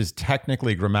that this is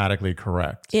technically grammatically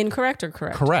correct. Incorrect or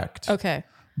correct? Correct. Okay.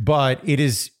 But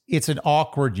it's an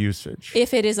awkward usage.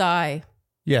 If it is I.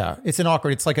 Yeah.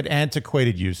 It's like an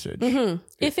antiquated usage.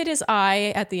 If it is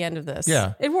I at the end of this.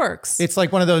 Yeah. It works. It's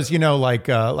like one of those, like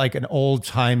an old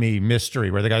timey mystery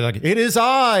where the guy's like, "It is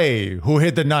I who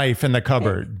hid the knife in the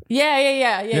cupboard."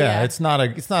 Yeah. It's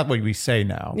not what we say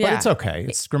now, but Yeah. it's okay.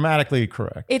 It's grammatically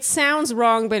correct. It sounds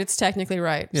wrong, but it's technically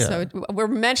right. Yeah. So we're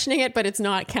mentioning it, but it's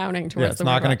not counting towards Yeah, it's the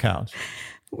not word going to watch. count.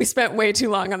 We spent way too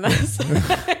long on this. There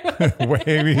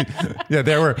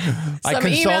were. I Some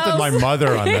consulted emails. my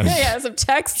mother on this. Yeah, some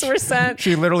texts were sent.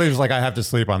 She literally was like, "I have to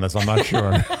sleep on this. I'm not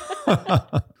sure."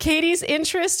 Katie's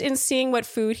interest in seeing what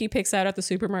food he picks out at the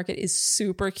supermarket is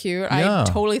super cute. Yeah.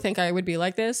 I totally think I would be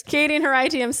like this. Katie in her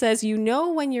ITM says, you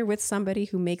know when you're with somebody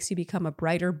who makes you become a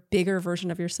brighter, bigger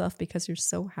version of yourself because you're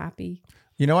so happy.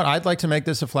 You know what? I'd like to make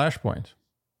this a flashpoint.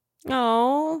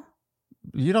 Oh.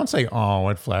 You don't say "oh"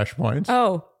 at flashpoint.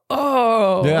 Oh.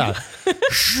 Yeah,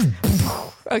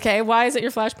 Okay, why is it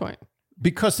your flashpoint?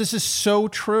 because this is so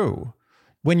true.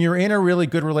 When you're in a really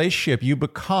good relationship, you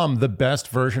become the best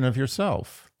version of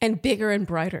yourself. And bigger and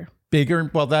brighter. Bigger,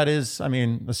 well, that is,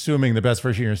 assuming the best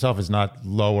version of yourself is not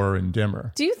lower and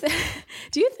dimmer. Do you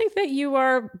think that you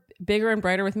are bigger and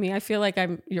brighter with me? I feel like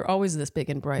you're always this big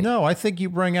and bright. No, I think you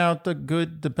bring out the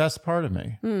best part of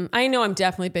me. I know I'm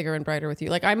definitely bigger and brighter with you.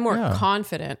 Like I'm more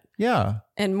confident Yeah.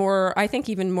 and more, I think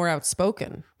even more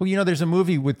outspoken. Well, there's a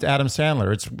movie with Adam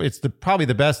Sandler. It's probably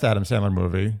the best Adam Sandler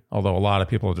movie, although a lot of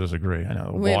people disagree. I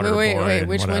know. Wait. Waterboy and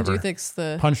Which one do whatever. you think's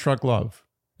the... Punch Drunk Love.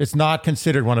 It's not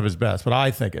considered one of his best, but I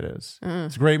think it is.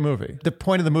 It's a great movie. The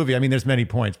point of the movie, there's many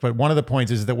points, but one of the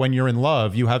points is that when you're in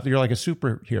love, you're like a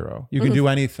superhero. You can do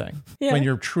anything. Yeah. When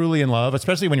you're truly in love,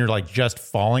 especially when you're like just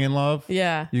falling in love,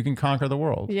 Yeah. you can conquer the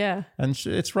world. Yeah. And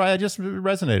it's right. It just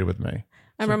resonated with me.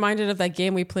 I'm reminded of that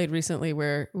game we played recently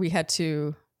where we had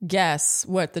to guess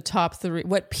what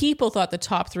people thought the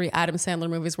top 3 Adam Sandler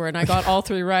movies were. And I got all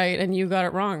 3 right and you got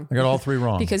it wrong. I got all 3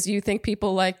 wrong. Because you think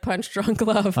people like Punch Drunk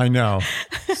Love. I know.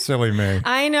 Silly me.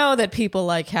 I know that people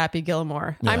like Happy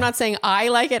Gilmore. I'm not saying I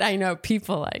like it. I know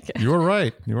people like it. You were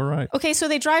right. You were right. Okay, so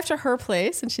they drive to her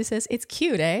place and she says, it's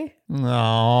cute, eh?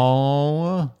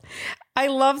 No. I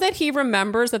love that he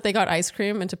remembers that they got ice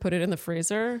cream and to put it in the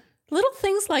freezer. Little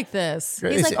things like this.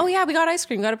 He's Is like, it- oh yeah, we got ice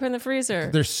cream. Got to put it in the freezer.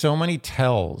 There's so many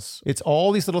tells. It's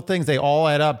all these little things. They all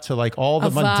add up to like all the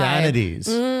A vibe. mundanities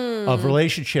of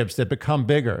relationships that become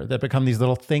bigger, that become these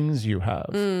little things you have.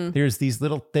 There's these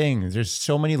little things. There's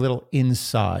so many little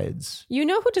insides. You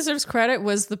know who deserves credit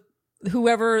was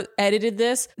whoever edited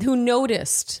this, who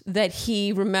noticed that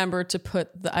he remembered to put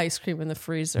the ice cream in the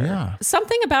freezer. Yeah.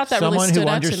 Something about that Someone really stood who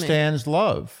out to me. understands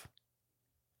love.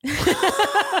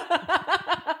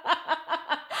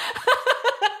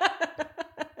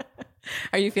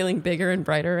 Are you feeling bigger and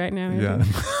brighter right now? Yeah.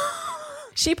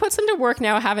 She puts him to work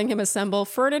now, having him assemble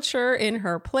furniture in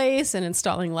her place and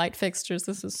installing light fixtures.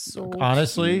 This is so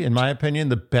Honestly, in my opinion,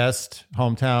 the best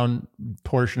hometown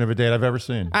portion of a date I've ever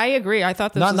seen. I agree. I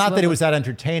thought this was Not that lovely. it was that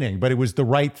entertaining, but it was the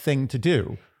right thing to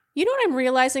do. You know what I'm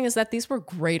realizing is that these were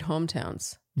great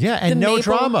hometowns. Yeah, and The no maple-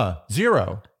 drama.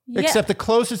 Zero. Yeah. Except the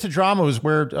closest to drama was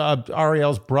where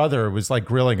Ariel's brother was like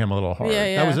grilling him a little hard. Yeah,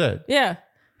 yeah. That was it. Yeah.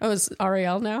 Oh, is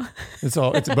Ariel now? It's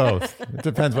both. It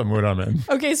depends what mood I'm in.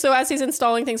 Okay, so as he's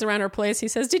installing things around her place, he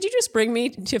says, "Did you just bring me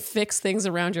to fix things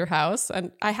around your house?"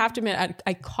 And I have to admit,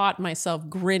 I caught myself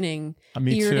grinning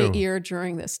Me ear too. to ear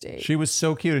during this date. She was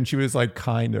so cute, and she was like,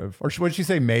 kind of, or what did she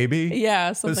say? Maybe.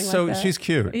 Yeah, something So like that. she's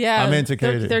cute. Yeah, I'm into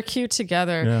Katie. They're cute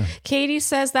together. Yeah. Katie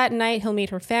says that night he'll meet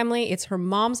her family. It's her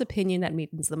mom's opinion that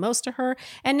means the most to her.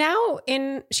 And now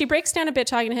she breaks down a bit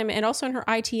talking to him and also in her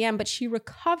ITM, but she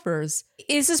recovers.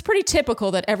 This is pretty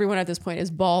typical that everyone at this point is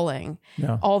bawling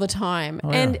Yeah. all the time.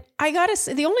 Oh, and yeah. I gotta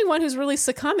say, the only one who's really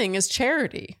succumbing is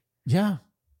Charity. Yeah,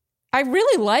 I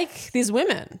really like these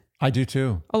women. I do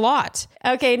too. A lot.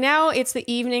 Okay, now it's the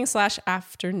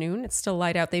evening/afternoon. It's still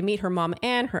light out. They meet her mom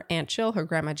Anne, her Aunt Jill, her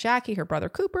grandma Jackie, her brother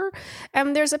Cooper.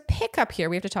 And there's a pickup here.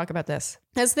 We have to talk about this.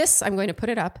 I'm going to put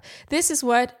it up. This is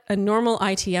what a normal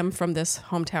ITM from this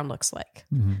hometown looks like.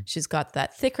 She's got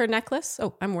that thicker necklace.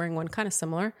 Oh, I'm wearing one kind of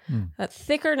similar. That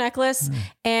thicker necklace.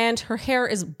 And her hair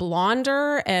is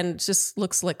blonder and just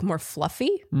looks like more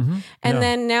fluffy. And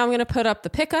then now I'm going to put up the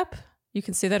pickup. You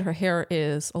can see that her hair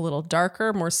is a little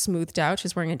darker, more smoothed out.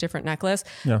 She's wearing a different necklace.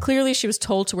 Yeah. Clearly, she was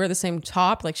told to wear the same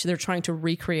top. Like they're trying to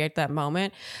recreate that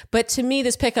moment. But to me,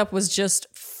 this pickup was just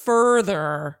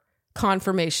further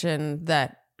confirmation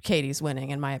that Katie's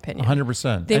winning, in my opinion.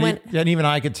 100%. They and went- and even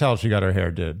I could tell she got her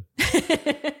hair did.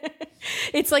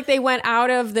 It's like they went out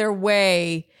of their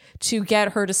way to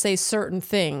get her to say certain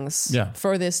things Yeah.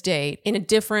 for this date in a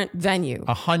different venue.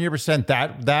 100%.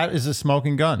 That is a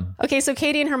smoking gun. Okay, so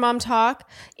Katie and her mom talk.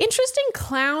 Interesting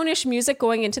clownish music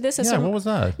going into this. Yeah, what was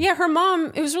that? Yeah, her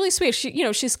mom, it was really sweet.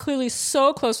 She's clearly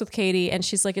so close with Katie, and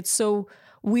she's like, it's so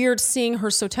weird seeing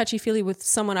her so touchy-feely with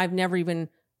someone I've never even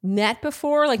met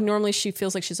before. Like normally she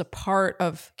feels like she's a part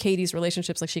of Katie's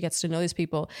relationships, like she gets to know these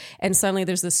people. And suddenly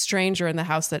there's this stranger in the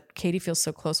house that Katie feels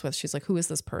so close with. She's like, who is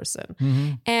this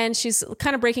person? And she's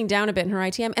kind of breaking down a bit in her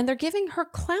ITM, and they're giving her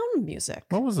clown music.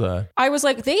 What was that? I was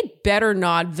like, they better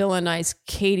not villainize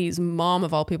Katie's mom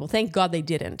of all people. Thank God they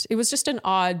didn't. It was just an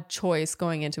odd choice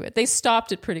going into it. They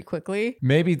stopped it pretty quickly.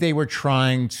 Maybe they were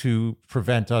trying to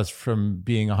prevent us from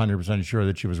being 100% sure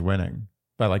that she was winning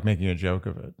by like making a joke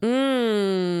of it.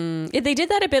 They did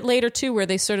that a bit later too, where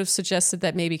they sort of suggested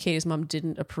that maybe Katie's mom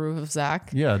didn't approve of Zach.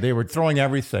 Yeah, they were throwing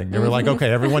everything. They were like, okay,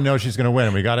 everyone knows she's going to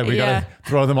win. We got Yeah. to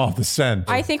throw them off the scent.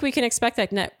 I think we can expect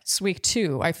that next week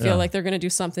too. I feel like they're going to do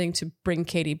something to bring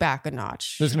Katie back a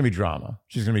notch. There's going to be drama.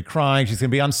 She's going to be crying. She's going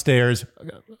to be on stairs.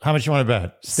 How much you want to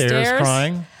bet? Stairs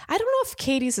crying? I don't know if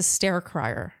Katie's a stair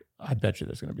crier. I bet you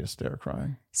there's going to be a stair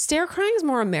crying. Stair crying is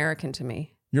more American to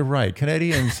me. You're right.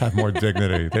 Canadians have more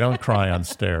dignity. They don't cry on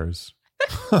stairs.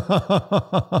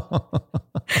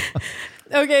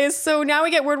 Okay, so now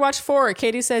we get Word Watch 4.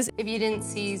 Katie says, If you didn't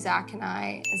see Zach and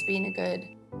I as being a good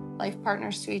life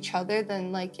partners to each other,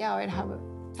 then like, yeah, I'd have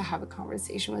a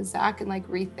conversation with Zach and like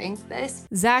rethink this.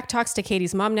 Zach talks to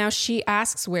Katie's mom now. She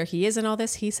asks where he is in all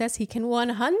this. He says he can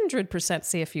 100%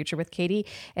 see a future with Katie.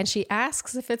 And she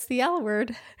asks if it's the L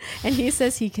word. And he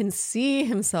says he can see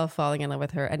himself falling in love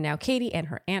with her. And now Katie and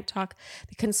her aunt talk.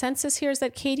 The consensus here is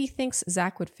that Katie thinks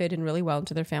Zach would fit in really well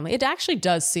into their family. It actually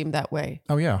does seem that way.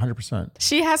 Oh, yeah, 100%.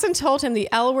 She hasn't told him the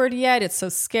L word yet. It's so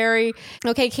scary.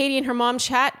 Okay, Katie and her mom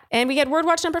chat. And we get Word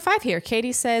Watch number 5 here.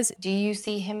 Katie says, Do you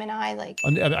see him and I like?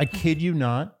 I kid you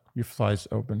not. Your fly's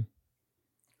open.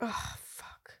 oh,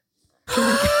 fuck.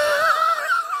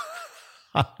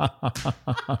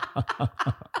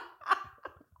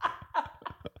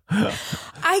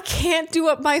 I can't do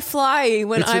up my fly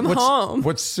when I'm home.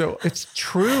 It's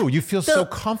true. You feel so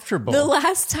comfortable. The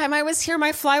last time I was here,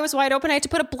 my fly was wide open. I had to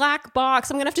put a black box.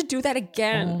 I'm going to have to do that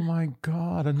again. Oh my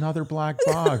God, another black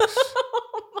box.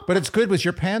 But it's good because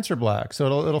your pants are black, so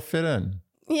it'll fit in.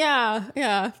 Yeah.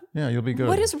 Yeah, you'll be good.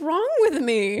 What is wrong with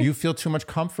me? You feel too much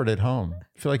comfort at home.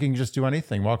 You feel like you can just do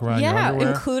anything, walk around in your Yeah, underwear.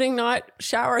 including not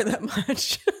shower that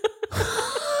much.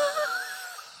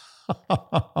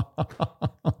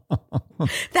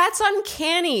 That's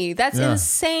uncanny. That's Yeah.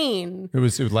 insane. It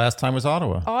was last time was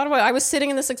Ottawa. Ottawa, I was sitting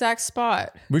in this exact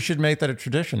spot. We should make that a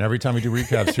tradition every time we do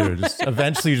recaps here. Just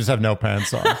eventually you just have no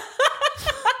pants on.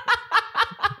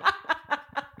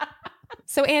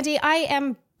 So, Andy, I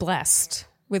am blessed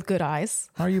with good eyes.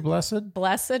 Are you blessed?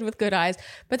 Blessed with good eyes.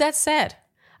 But that said,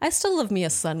 I still love me a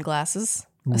sunglasses.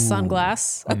 A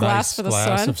sunglass. A glass nice for the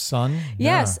glass sun. of sun.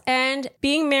 Yes. And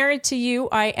being married to you,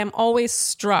 I am always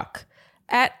struck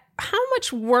at how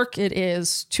much work it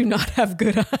is to not have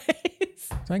good eyes.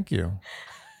 Thank you.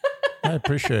 I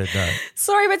appreciate that.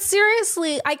 Sorry, but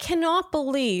seriously, I cannot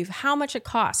believe how much it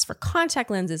costs for contact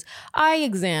lenses, eye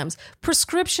exams,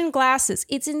 prescription glasses.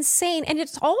 It's insane. And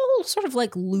it's all sort of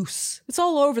like loose. It's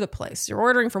all over the place. You're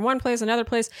ordering from one place, another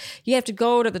place. You have to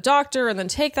go to the doctor and then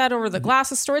take that over to the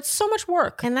glasses store. It's so much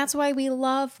work. And that's why we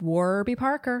love Warby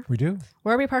Parker. We do.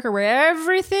 Warby Parker, where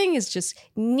everything is just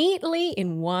neatly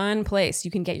in one place.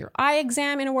 You can get your eye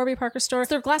exam in a Warby Parker store.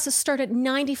 Their glasses start at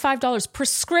 $95,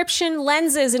 prescription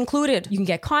lenses included. You can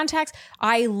get contacts.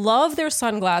 I love their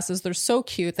sunglasses. They're so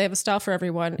cute. They have a style for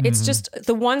everyone. It's just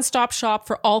the one-stop shop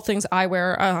for all things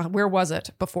eyewear. Where was it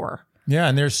before? Yeah,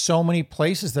 and there's so many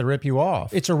places that rip you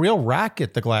off. It's a real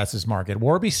racket, the glasses market.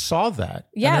 Warby saw that.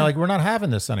 Yeah. And they're like, we're not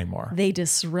having this anymore. They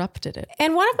disrupted it.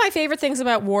 And one of my favorite things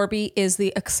about Warby is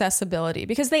the accessibility,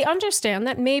 because they understand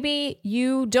that maybe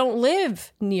you don't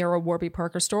live near a Warby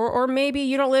Parker store, or maybe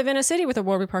you don't live in a city with a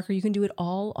Warby Parker. You can do it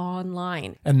all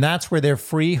online. And that's where their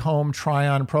free home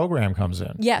try-on program comes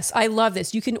in. Yes, I love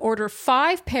this. You can order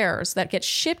 5 pairs that get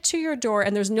shipped to your door,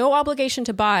 and there's no obligation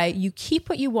to buy. You keep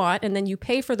what you want, and then you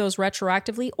pay for those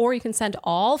retroactively, or you can send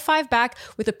all 5 back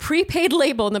with a prepaid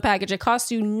label in the package. It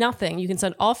costs you nothing. You can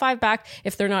send all 5 back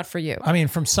if they're not for you. I mean,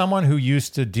 from someone who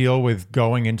used to deal with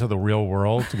going into the real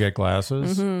world to get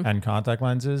glasses and contact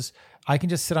lenses, I can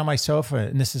just sit on my sofa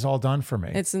and this is all done for me.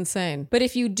 It's insane. But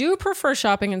if you do prefer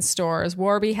shopping in stores,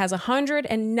 Warby has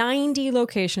 190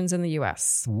 locations in the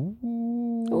US.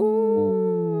 Ooh.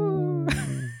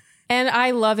 And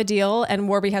I love a deal, and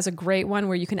Warby has a great one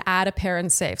where you can add a pair and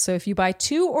save. So if you buy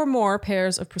 2 or more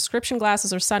pairs of prescription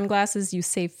glasses or sunglasses, you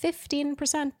save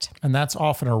 15%. And that's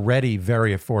often a already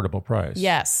very affordable price.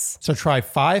 Yes. So try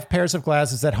 5 pairs of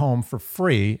glasses at home for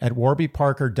free at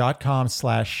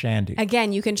warbyparker.com/Shandy.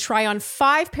 Again, you can try on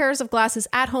 5 pairs of glasses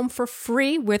at home for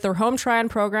free with their home try-on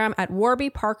program at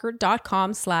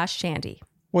warbyparker.com/Shandy.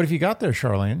 What have you got there,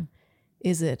 Charlene?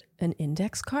 Is it an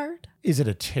index card? Is it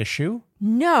a tissue?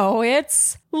 No,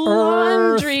 it's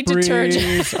laundry detergent.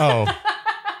 Earth Breeze. Oh,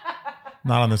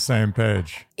 not on the same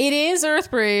page. It is Earth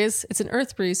Breeze. It's an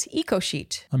Earth Breeze Eco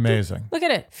Sheet. Amazing. Look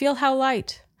at it. Feel how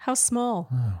light, how small.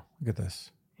 Oh, look at this.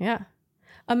 Yeah.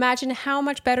 Imagine how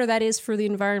much better that is for the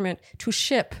environment to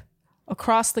ship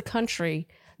across the country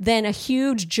than a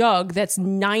huge jug that's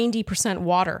 90%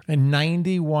 water. And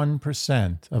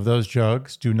 91% of those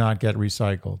jugs do not get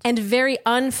recycled. And very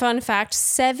unfun fact,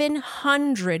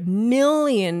 700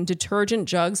 million detergent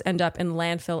jugs end up in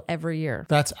landfill every year.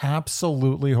 That's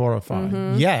absolutely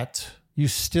horrifying. Yet, you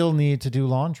still need to do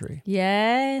laundry.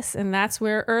 Yes, and that's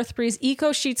where Earth Breeze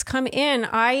Eco Sheets come in.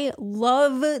 I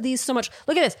love these so much.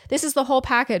 Look at this. This is the whole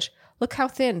package. Look how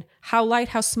thin, how light,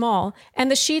 how small.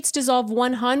 And the sheets dissolve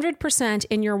 100%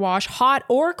 in your wash, hot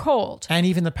or cold. And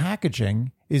even the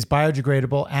packaging is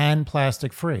biodegradable and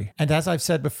plastic free. And as I've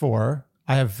said before,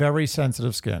 I have very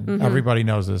sensitive skin. Everybody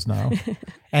knows this now.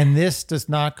 And this does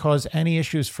not cause any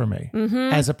issues for me,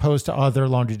 as opposed to other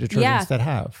laundry detergents that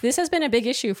have. This has been a big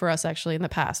issue for us actually in the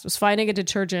past, was finding a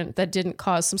detergent that didn't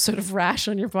cause some sort of rash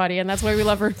on your body. And that's why we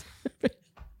love Earth.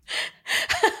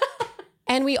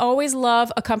 And we always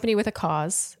love a company with a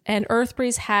cause. And Earth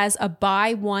Breeze has a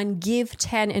buy one, give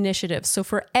 10 initiative. So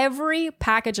for every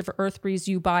package of Earth Breeze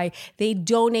you buy, they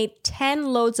donate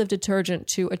 10 loads of detergent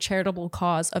to a charitable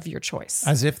cause of your choice.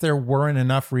 As if there weren't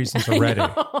enough reasons already.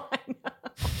 I know.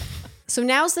 So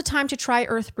now's the time to try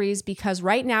Earth Breeze, because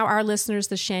right now our listeners,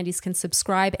 the Shandys, can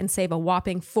subscribe and save a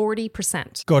whopping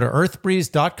 40%. Go to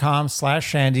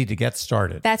earthbreeze.com/Shandy to get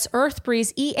started. That's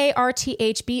EarthBreeze,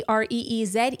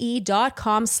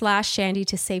 EarthBreeze.com/Shandy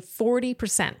to save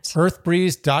 40%.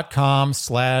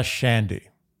 earthbreeze.com/Shandy.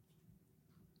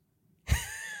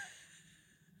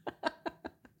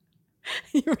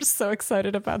 You were so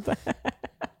excited about that.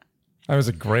 That was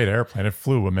a great airplane. It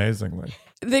flew amazingly.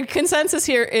 The consensus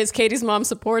here is Katie's mom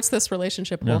supports this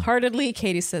relationship wholeheartedly.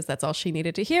 Katie says that's all she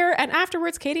needed to hear. And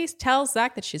afterwards, Katie tells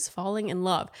Zach that she's falling in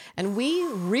love. And we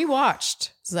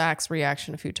rewatched Zach's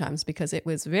reaction a few times because it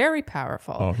was very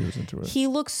powerful. Oh, he was into it. He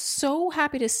looks so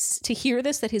happy to hear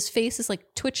this that his face is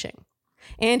like twitching.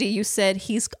 Andy, you said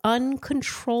he's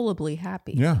uncontrollably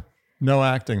happy. Yeah. No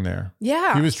acting there.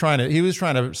 Yeah. He was trying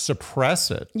to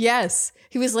suppress it. Yes.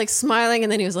 He was like smiling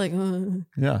and then he was like,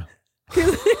 Yeah.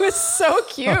 It was so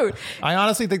cute. I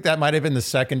honestly think that might have been the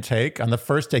second take. On the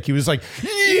first take, he was like,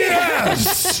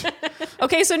 yes!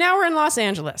 Okay, so now we're in Los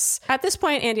Angeles. At this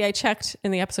point, Andy, I checked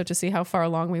in the episode to see how far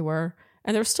along we were,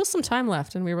 and there was still some time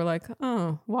left, and we were like,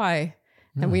 oh, why?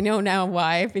 And we know now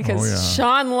why, because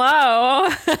Sean Lowe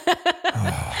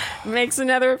makes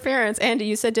another appearance. Andy,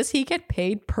 you said, does he get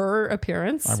paid per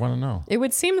appearance? I want to know. It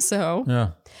would seem so. Yeah.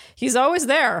 He's always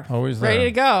there. Always there. Ready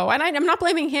to go. And I'm not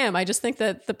blaming him. I just think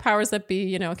that the powers that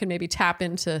be, can maybe tap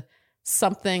into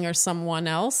something or someone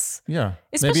else. Yeah.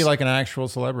 Especially- Maybe like an actual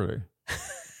celebrity.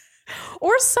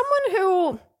 Or someone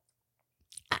who...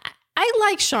 I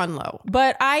like Sean Lowe,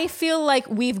 but I feel like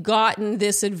we've gotten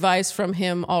this advice from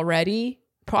him already,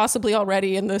 possibly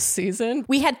already in this season.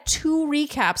 We had 2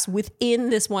 recaps within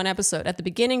this one episode. At the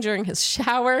beginning during his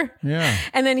shower. Yeah.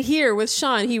 And then here with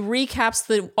Sean, he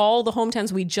recaps all the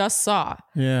hometowns we just saw.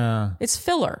 Yeah. It's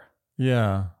filler.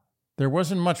 Yeah. There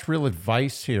wasn't much real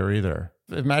advice here either.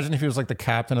 Imagine if he was like the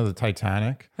captain of the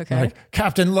Titanic. Okay. Like,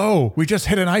 Captain Lowe, we just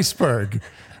hit an iceberg.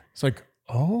 It's like,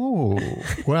 oh,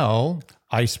 well,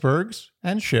 icebergs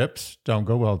and ships don't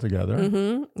go well together.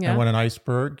 Mm-hmm. Yeah. And when an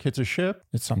iceberg hits a ship,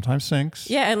 it sometimes sinks.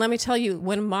 Yeah. And let me tell you,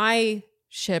 when my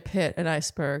ship hit an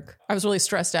iceberg, I was really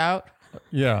stressed out.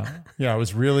 Yeah. Yeah. I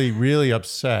was really, really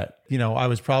upset. I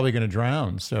was probably going to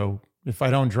drown. So if I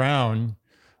don't drown,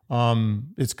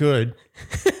 it's good.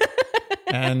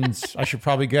 And I should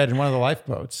probably get in one of the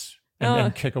lifeboats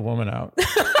and kick a woman out.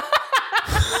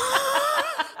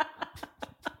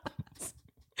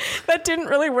 That didn't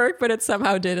really work, but it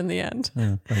somehow did in the end.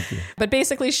 Yeah, thank you. But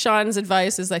basically, Sean's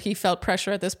advice is that he felt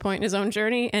pressure at this point in his own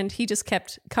journey, and he just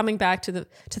kept coming back to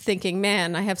thinking,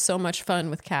 man, I have so much fun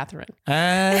with Catherine.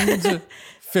 And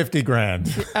 50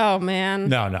 grand. Oh, man.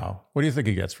 No. What do you think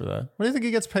he gets for that? What do you think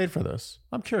he gets paid for this?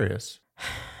 I'm curious.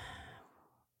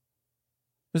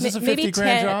 Is this a 50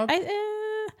 grand job?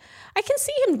 I can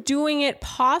see him doing it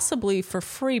possibly for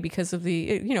free because of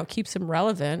it keeps him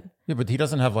relevant. Yeah, but he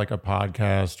doesn't have like a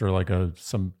podcast or like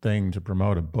something to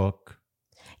promote a book.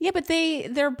 Yeah, but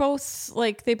they're both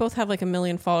like, they both have like 1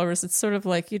 million followers. It's sort of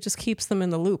like, it just keeps them in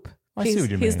the loop. I see what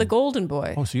you mean. He's the golden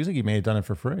boy. Oh, so you think he may have done it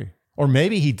for free? Or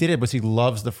maybe he did it because he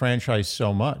loves the franchise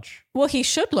so much. Well, he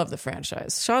should love the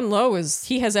franchise. Sean Lowe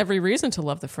he has every reason to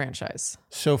love the franchise.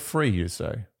 So free, you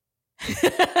say?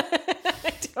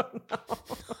 I don't know.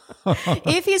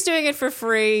 If he's doing it for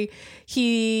free,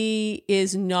 he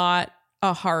is not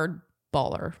a hard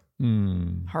baller.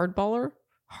 Hard baller?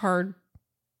 Hard.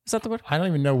 Is that the word? I don't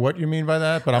even know what you mean by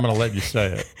that, but I'm going to let you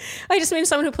say it. I just mean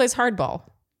someone who plays hardball.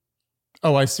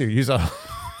 Oh, I see. He's a...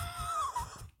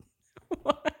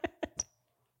 What?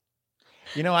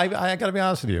 I got to be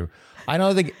honest with you. I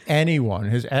don't think anyone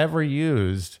has ever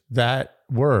used that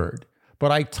word,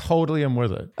 but I totally am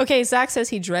with it. Okay, Zach says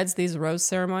he dreads these rose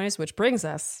ceremonies, which brings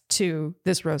us to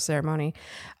this rose ceremony.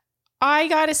 I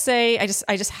gotta say, I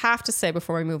just have to say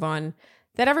before we move on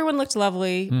that everyone looked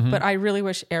lovely, but I really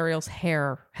wish Ariel's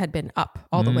hair had been up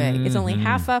all the way. It's only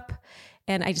half up,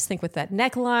 and I just think with that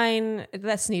neckline,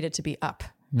 that's needed to be up.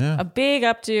 Yeah. A big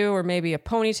updo or maybe a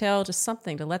ponytail, just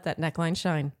something to let that neckline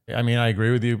shine. I mean, I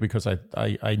agree with you because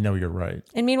I know you're right.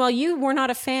 And meanwhile, you were not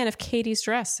a fan of Katie's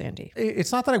dress, Sandy.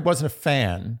 It's not that I wasn't a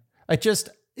fan.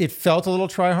 It felt a little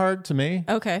try hard to me.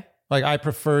 Okay. Like I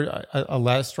prefer a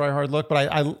less try hard look,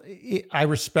 but I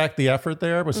respect the effort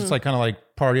there. But it's like kind of like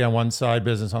party on one side,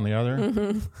 business on the other.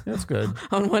 Mm-hmm. Yeah, it's good.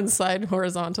 On one side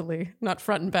horizontally, not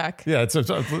front and back. Yeah, it's like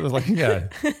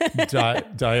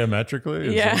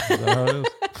diametrically. Yeah. Is that how it is?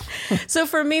 So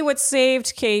for me, what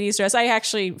saved Katie's dress, I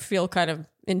actually feel kind of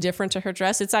indifferent to her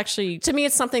dress. It's actually, to me,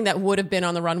 it's something that would have been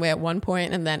on the runway at one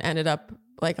point and then ended up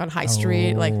like on High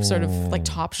Street, like sort of like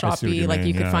Top Shoppy, like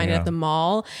you could find it at the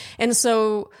mall. And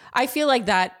so I feel like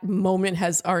that moment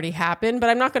has already happened,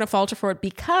 but I'm not going to falter for it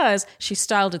because she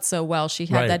styled it so well. She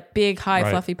had that big, high,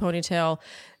 fluffy ponytail.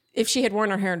 If she had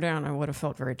worn her hair down, I would have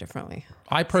felt very differently.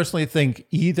 I personally think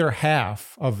either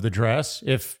half of the dress,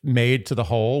 if made to the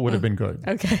whole, would have been good.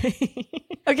 Okay.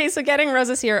 Okay, so getting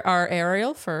roses here are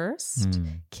Ariel first,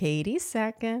 Katie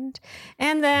second,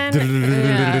 and then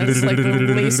it's like the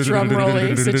least drum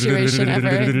rolling situation ever.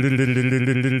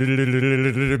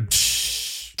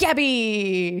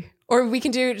 Gabby! Or we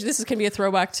can do, this can be a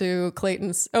throwback to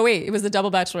Clayton's, oh wait, it was the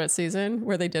Double Bachelorette season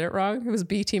where they did it wrong. It was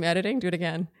B Team editing. Do it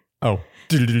again. Oh.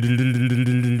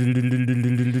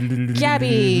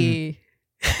 Gabby!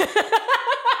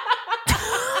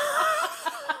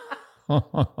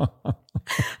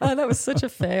 Oh, that was such a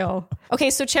fail. Okay,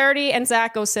 so Charity and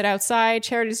Zach go sit outside.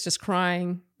 Charity's just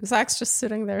crying. Zach's just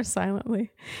sitting there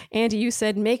silently. Andy, you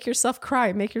said, make yourself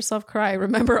cry. Make yourself cry.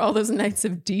 Remember all those nights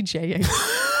of DJing.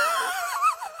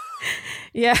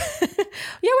 Yeah.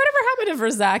 Yeah, whatever happened to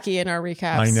Verzaki in our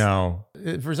recaps? I know.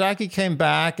 Verzaki came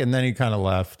back and then he kind of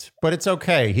left. But it's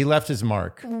okay. He left his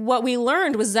mark. What we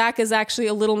learned was Zach is actually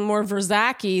a little more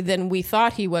Verzaki than we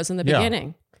thought he was in the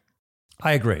beginning.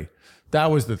 I agree. That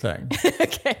was the thing.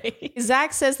 Okay.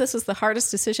 Zach says this was the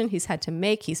hardest decision he's had to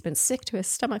make. He's been sick to his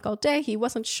stomach all day. He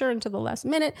wasn't sure until the last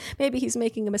minute. Maybe he's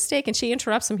making a mistake. And she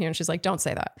interrupts him here and she's like, don't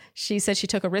say that. She said she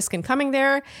took a risk in coming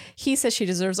there. He says she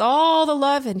deserves all the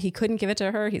love and he couldn't give it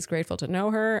to her. He's grateful to know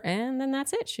her. And then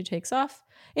that's it. She takes off.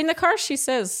 In the car, she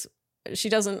says she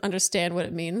doesn't understand what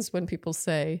it means when people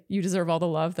say, you deserve all the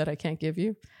love that I can't give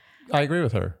you. I agree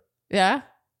with her. Yeah?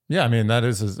 Yeah, I mean, that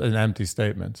is an empty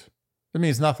statement. It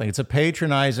means nothing. It's a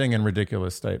patronizing and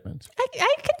ridiculous statement. I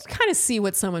can kind of see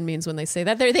what someone means when they say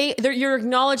that. You're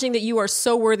acknowledging that you are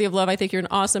so worthy of love. I think you're an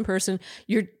awesome person.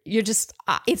 You're just,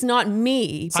 it's not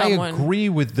me. Someone. I agree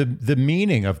with the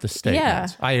meaning of the statement. Yeah.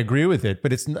 I agree with it,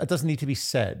 but it doesn't need to be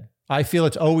said. I feel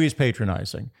it's always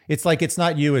patronizing. It's like, it's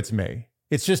not you, it's me.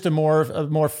 It's just a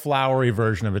more flowery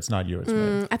version of it's not you, it's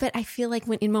me. I feel like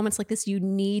when in moments like this, you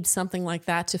need something like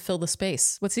that to fill the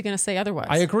space. What's he going to say otherwise?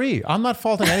 I agree. I'm not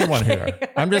faulting anyone here.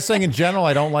 I'm just saying in general,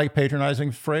 I don't like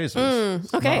patronizing phrases.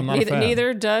 Okay. I'm not a fan.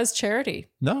 Neither does Charity.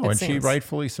 No, and she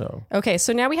rightfully so. Okay,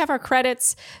 so now we have our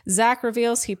credits. Zach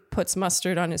reveals he puts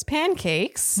mustard on his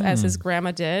pancakes, as his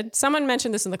grandma did. Someone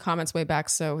mentioned this in the comments way back,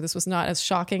 so this was not as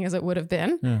shocking as it would have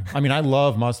been. Yeah. I mean, I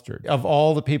love mustard. Of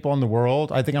all the people in the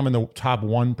world, I think I'm in the top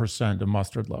 1% of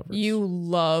mustard lovers. You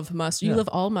love mustard. You love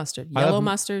all mustard. Yellow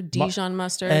mustard, Dijon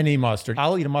mustard. Any mustard.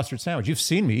 I'll eat a mustard sandwich. You've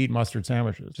seen me eat mustard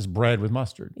sandwiches. Just bread with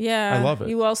mustard. Yeah. I love it.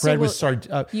 You also bread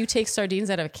with you take sardines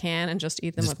out of a can and just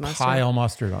eat them with mustard. Pile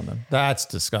mustard on them. That's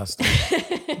disgusting.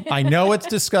 I know it's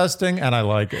disgusting and I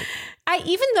like it.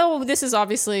 Even though this is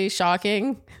obviously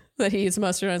shocking that he eats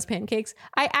mustard on his pancakes,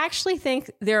 I actually think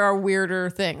there are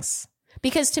weirder things.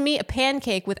 Because to me, a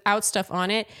pancake without stuff on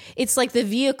it, it's like the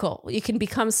vehicle. It can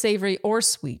become savory or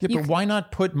sweet. Yeah, but why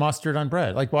not put mustard on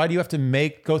bread? Like, why do you have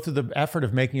to go through the effort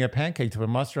of making a pancake to put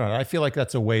mustard on it? I feel like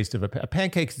that's a waste of a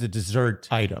pancake is a dessert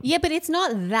item. Yeah, but it's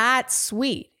not that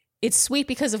sweet. It's sweet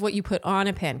because of what you put on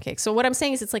a pancake. So what I'm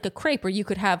saying is it's like a crepe where you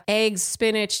could have eggs,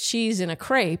 spinach, cheese in a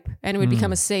crepe and it would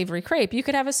become a savory crepe. You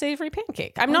could have a savory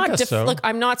pancake. I'm not look,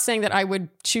 I'm not saying that I would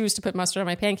choose to put mustard on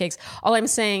my pancakes. All I'm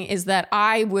saying is that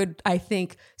I would, I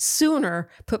think, sooner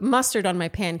put mustard on my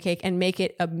pancake and make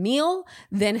it a meal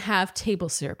than have table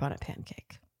syrup on a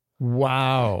pancake.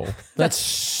 Wow. That's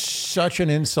such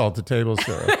an insult to table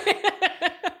syrup.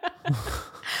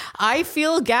 I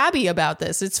feel gabby about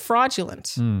this. It's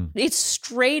fraudulent. It's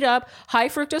straight up high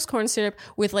fructose corn syrup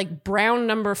with like brown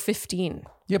number 15.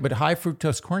 Yeah, but high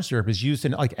fructose corn syrup is used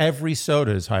in like every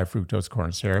soda is high fructose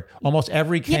corn syrup. Almost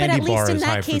every candy bar is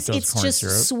high fructoase corn syrup. Yeah, but at least in that case, it's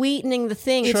just sweetening the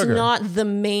thing. Sugar. It's not the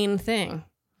main thing.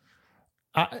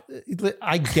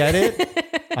 I get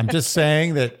it. I'm just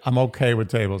saying that I'm okay with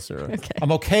table syrup. Okay.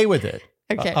 I'm okay with it.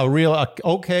 Okay.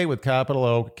 Okay with capital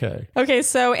OK. Okay,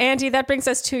 so Andy, that brings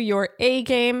us to your A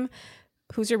game.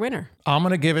 Who's your winner? I'm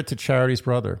going to give it to Charity's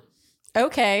brother.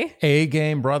 Okay. A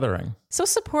game brothering. So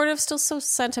supportive, still so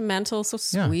sentimental, so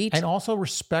sweet. Yeah. And also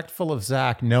respectful of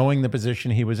Zach, knowing the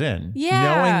position he was in.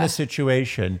 Yeah. Knowing the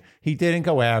situation. He didn't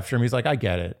go after him. He's like, I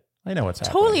get it. I know what's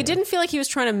happening. Totally. It didn't feel like he was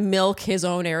trying to milk his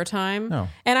own airtime. No.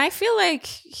 And I feel like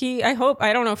I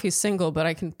don't know if he's single, but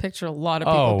I can picture a lot of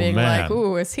people being like,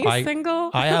 ooh, is he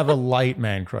single? I have a light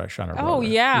man crush on her brother. Oh,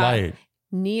 yeah. Light.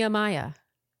 Nehemiah.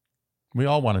 We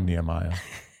all want a Nehemiah.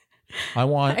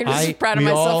 I'm just proud of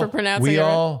myself for pronouncing it. We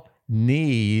all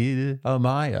need a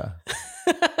Maya.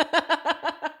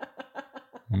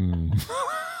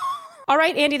 All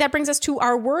right, Andy, that brings us to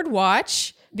our word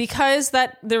watch. Because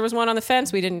there was one on the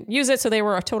fence, we didn't use it, so they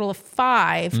were a total of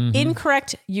 5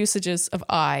 incorrect usages of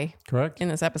I. Correct. In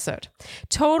this episode.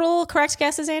 Total correct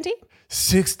guesses, Andy?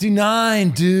 69,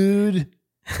 dude.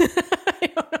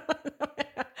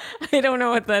 I don't know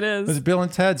what that is. It's Bill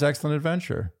and Ted's Excellent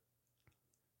Adventure.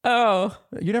 Oh.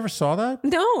 You never saw that?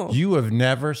 No. You have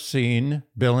never seen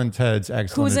Bill and Ted's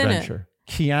Excellent Adventure.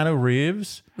 Who's in it? Keanu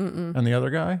Reeves and the other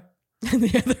guy. And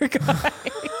the other guy.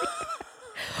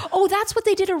 Oh, that's what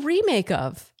they did a remake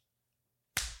of.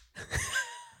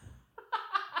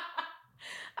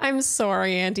 I'm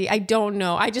sorry, Andy. I don't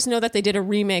know. I just know that they did a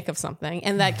remake of something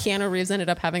and that Keanu Reeves ended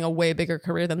up having a way bigger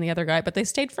career than the other guy, but they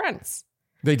stayed friends.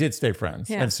 They did stay friends.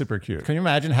 Yeah. And super cute. Can you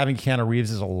imagine having Keanu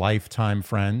Reeves as a lifetime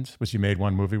friend? Was you made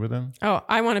one movie with him? Oh,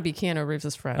 I want to be Keanu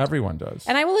Reeves' friend. Everyone does.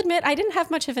 And I will admit, I didn't have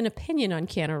much of an opinion on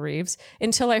Keanu Reeves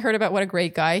until I heard about what a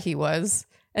great guy he was.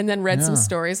 and then read some Yeah.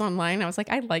 stories online. I was like,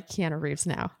 I like Keanu Reeves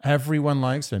now. Everyone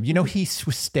likes him. You know, he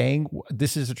was staying,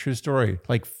 this is a true story.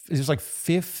 Like, it was like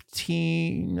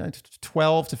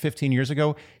 12 to 15 years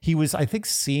ago. He was, I think,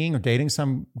 seeing or dating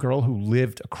some girl who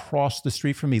lived across the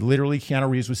street from me. Literally, Keanu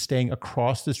Reeves was staying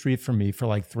across the street from me for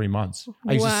like 3 months.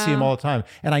 I used to see him Wow. all the time.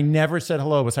 And I never said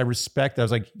hello, but I respect that. I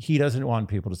was like, he doesn't want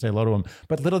people to say hello to him.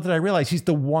 But little did I realize he's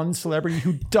the one celebrity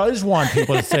who does want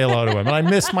people to say hello to him. And I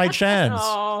missed my chance.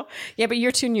 Oh, yeah, but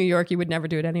you're too New York. You would never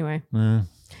do it anyway.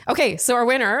 Okay, so our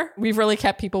winner, we've really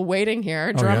kept people waiting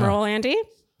here. Drum yeah. roll, Andy.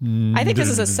 I think this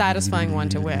is a satisfying one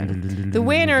to win. The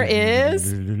winner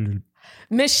is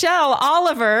Michelle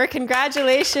Oliver.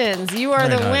 Congratulations. You are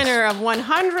Very the nice. winner of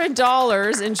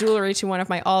 $100 in jewelry to one of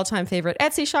my all-time favorite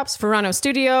Etsy shops, Furano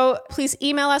Studio. Please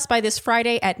email us by this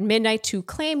Friday at midnight to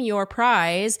claim your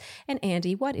prize. And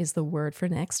Andy, what is the word for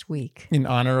next week? In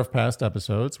honor of past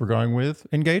episodes, we're going with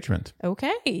engagement.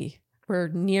 Okay. We're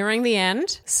nearing the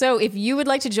end. So if you would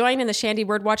like to join in the Shandy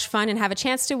Word Watch Fun and have a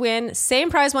chance to win, same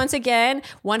prize once again,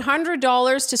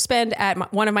 $100 to spend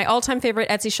at one of my all-time favorite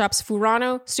Etsy shops,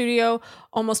 Furano Studio.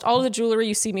 Almost all of the jewelry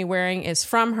you see me wearing is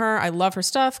from her. I love her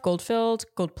stuff, gold-filled,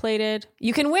 gold-plated.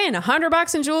 You can win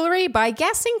 $100 in jewelry by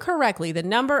guessing correctly the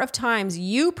number of times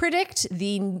you predict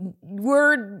the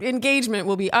word engagement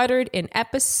will be uttered in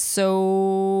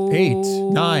episode 8,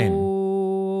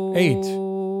 9, 8,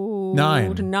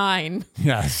 9. 9.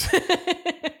 Yes.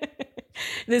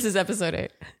 This is episode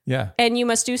 8. Yeah. And you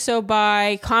must do so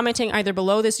by commenting either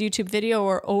below this YouTube video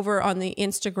or over on the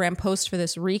Instagram post for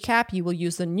this recap. You will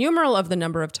use the numeral of the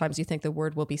number of times you think the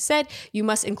word will be said. You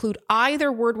must include either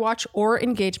word watch or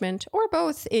engagement or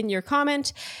both in your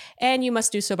comment. And you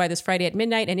must do so by this Friday at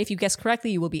midnight. And if you guess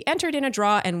correctly, you will be entered in a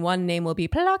draw and one name will be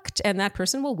plucked and that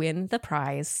person will win the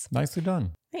prize. Nicely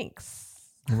done. Thanks.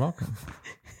 You're welcome.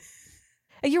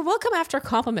 You're welcome after a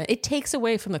compliment. It takes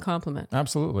away from the compliment.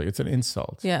 Absolutely. It's an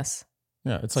insult. Yes.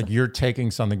 Yeah. It's like you're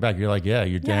taking something back. You're like, yeah,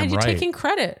 you're Yeah, damn and you're right. taking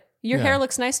credit. Your Yeah. hair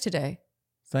looks nice today.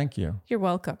 Thank you. You're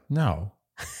welcome. No.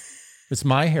 It's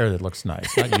my hair that looks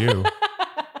nice, not you.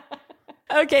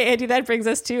 Okay, Andy, that brings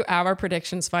us to our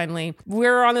predictions finally.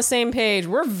 We're on the same page.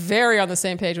 We're very on the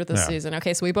same page with this Yeah. season.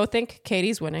 Okay, so we both think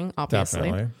Katie's winning, obviously.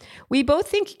 Definitely. We both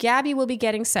think Gabby will be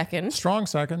getting second. Strong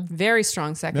second. Very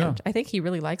strong second. Yeah. I think he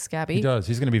really likes Gabby. He does.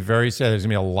 He's going to be very sad. There's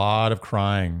going to be a lot of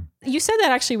crying. You said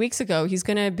that actually weeks ago. He's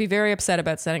going to be very upset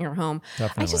about sending her home.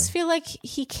 Definitely. I just feel like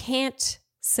he can't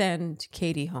send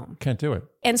Katie home. Can't do it.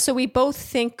 And so we both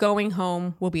think going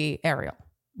home will be Ariel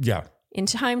Yeah. in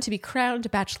time to be crowned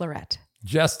bachelorette.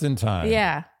 Just in time.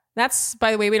 Yeah. That's,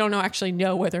 by the way, we don't actually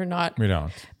know whether or not, We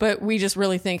don't. but we just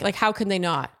really think, like, how can they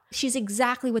not? She's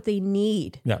exactly what they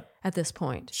need Yeah. at this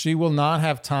point. She will not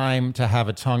have time to have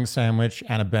a tongue sandwich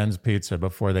and a Ben's pizza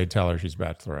before they tell her she's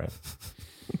bachelorette.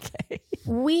 Okay.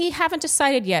 We haven't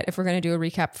decided yet if we're going to do a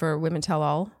recap for Women Tell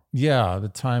All. Yeah, the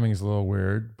timing is a little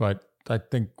weird, but I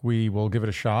think we will give it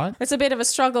a shot. It's a bit of a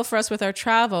struggle for us with our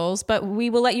travels, but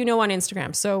we will let you know on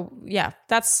Instagram. So yeah,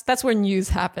 that's where news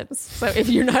happens. So if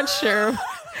you're not sure,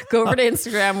 go over to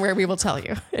Instagram where we will tell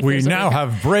you. if We there's a now recap.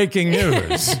 have breaking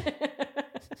news.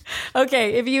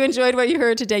 Okay, if you enjoyed what you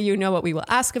heard today, you know what we will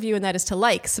ask of you, and that is to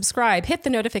like, subscribe, hit the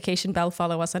notification bell,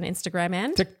 follow us on Instagram,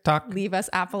 and TikTok, leave us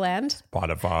Apple and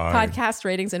Spotify. podcast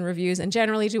ratings and reviews, and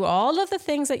generally do all of the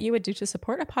things that you would do to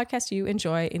support a podcast you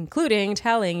enjoy, including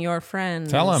telling your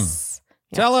friends. Tell him.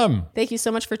 Tell him. Thank you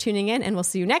so much for tuning in, and we'll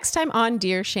see you next time on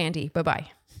Dear Shandy. Bye-bye.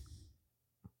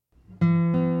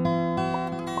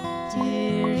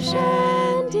 Dear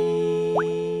Shandy.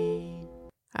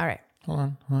 All right. Hold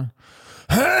on. Hold on.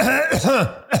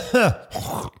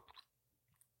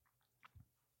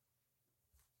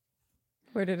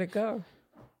 Where did it go?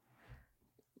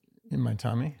 In my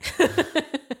tummy.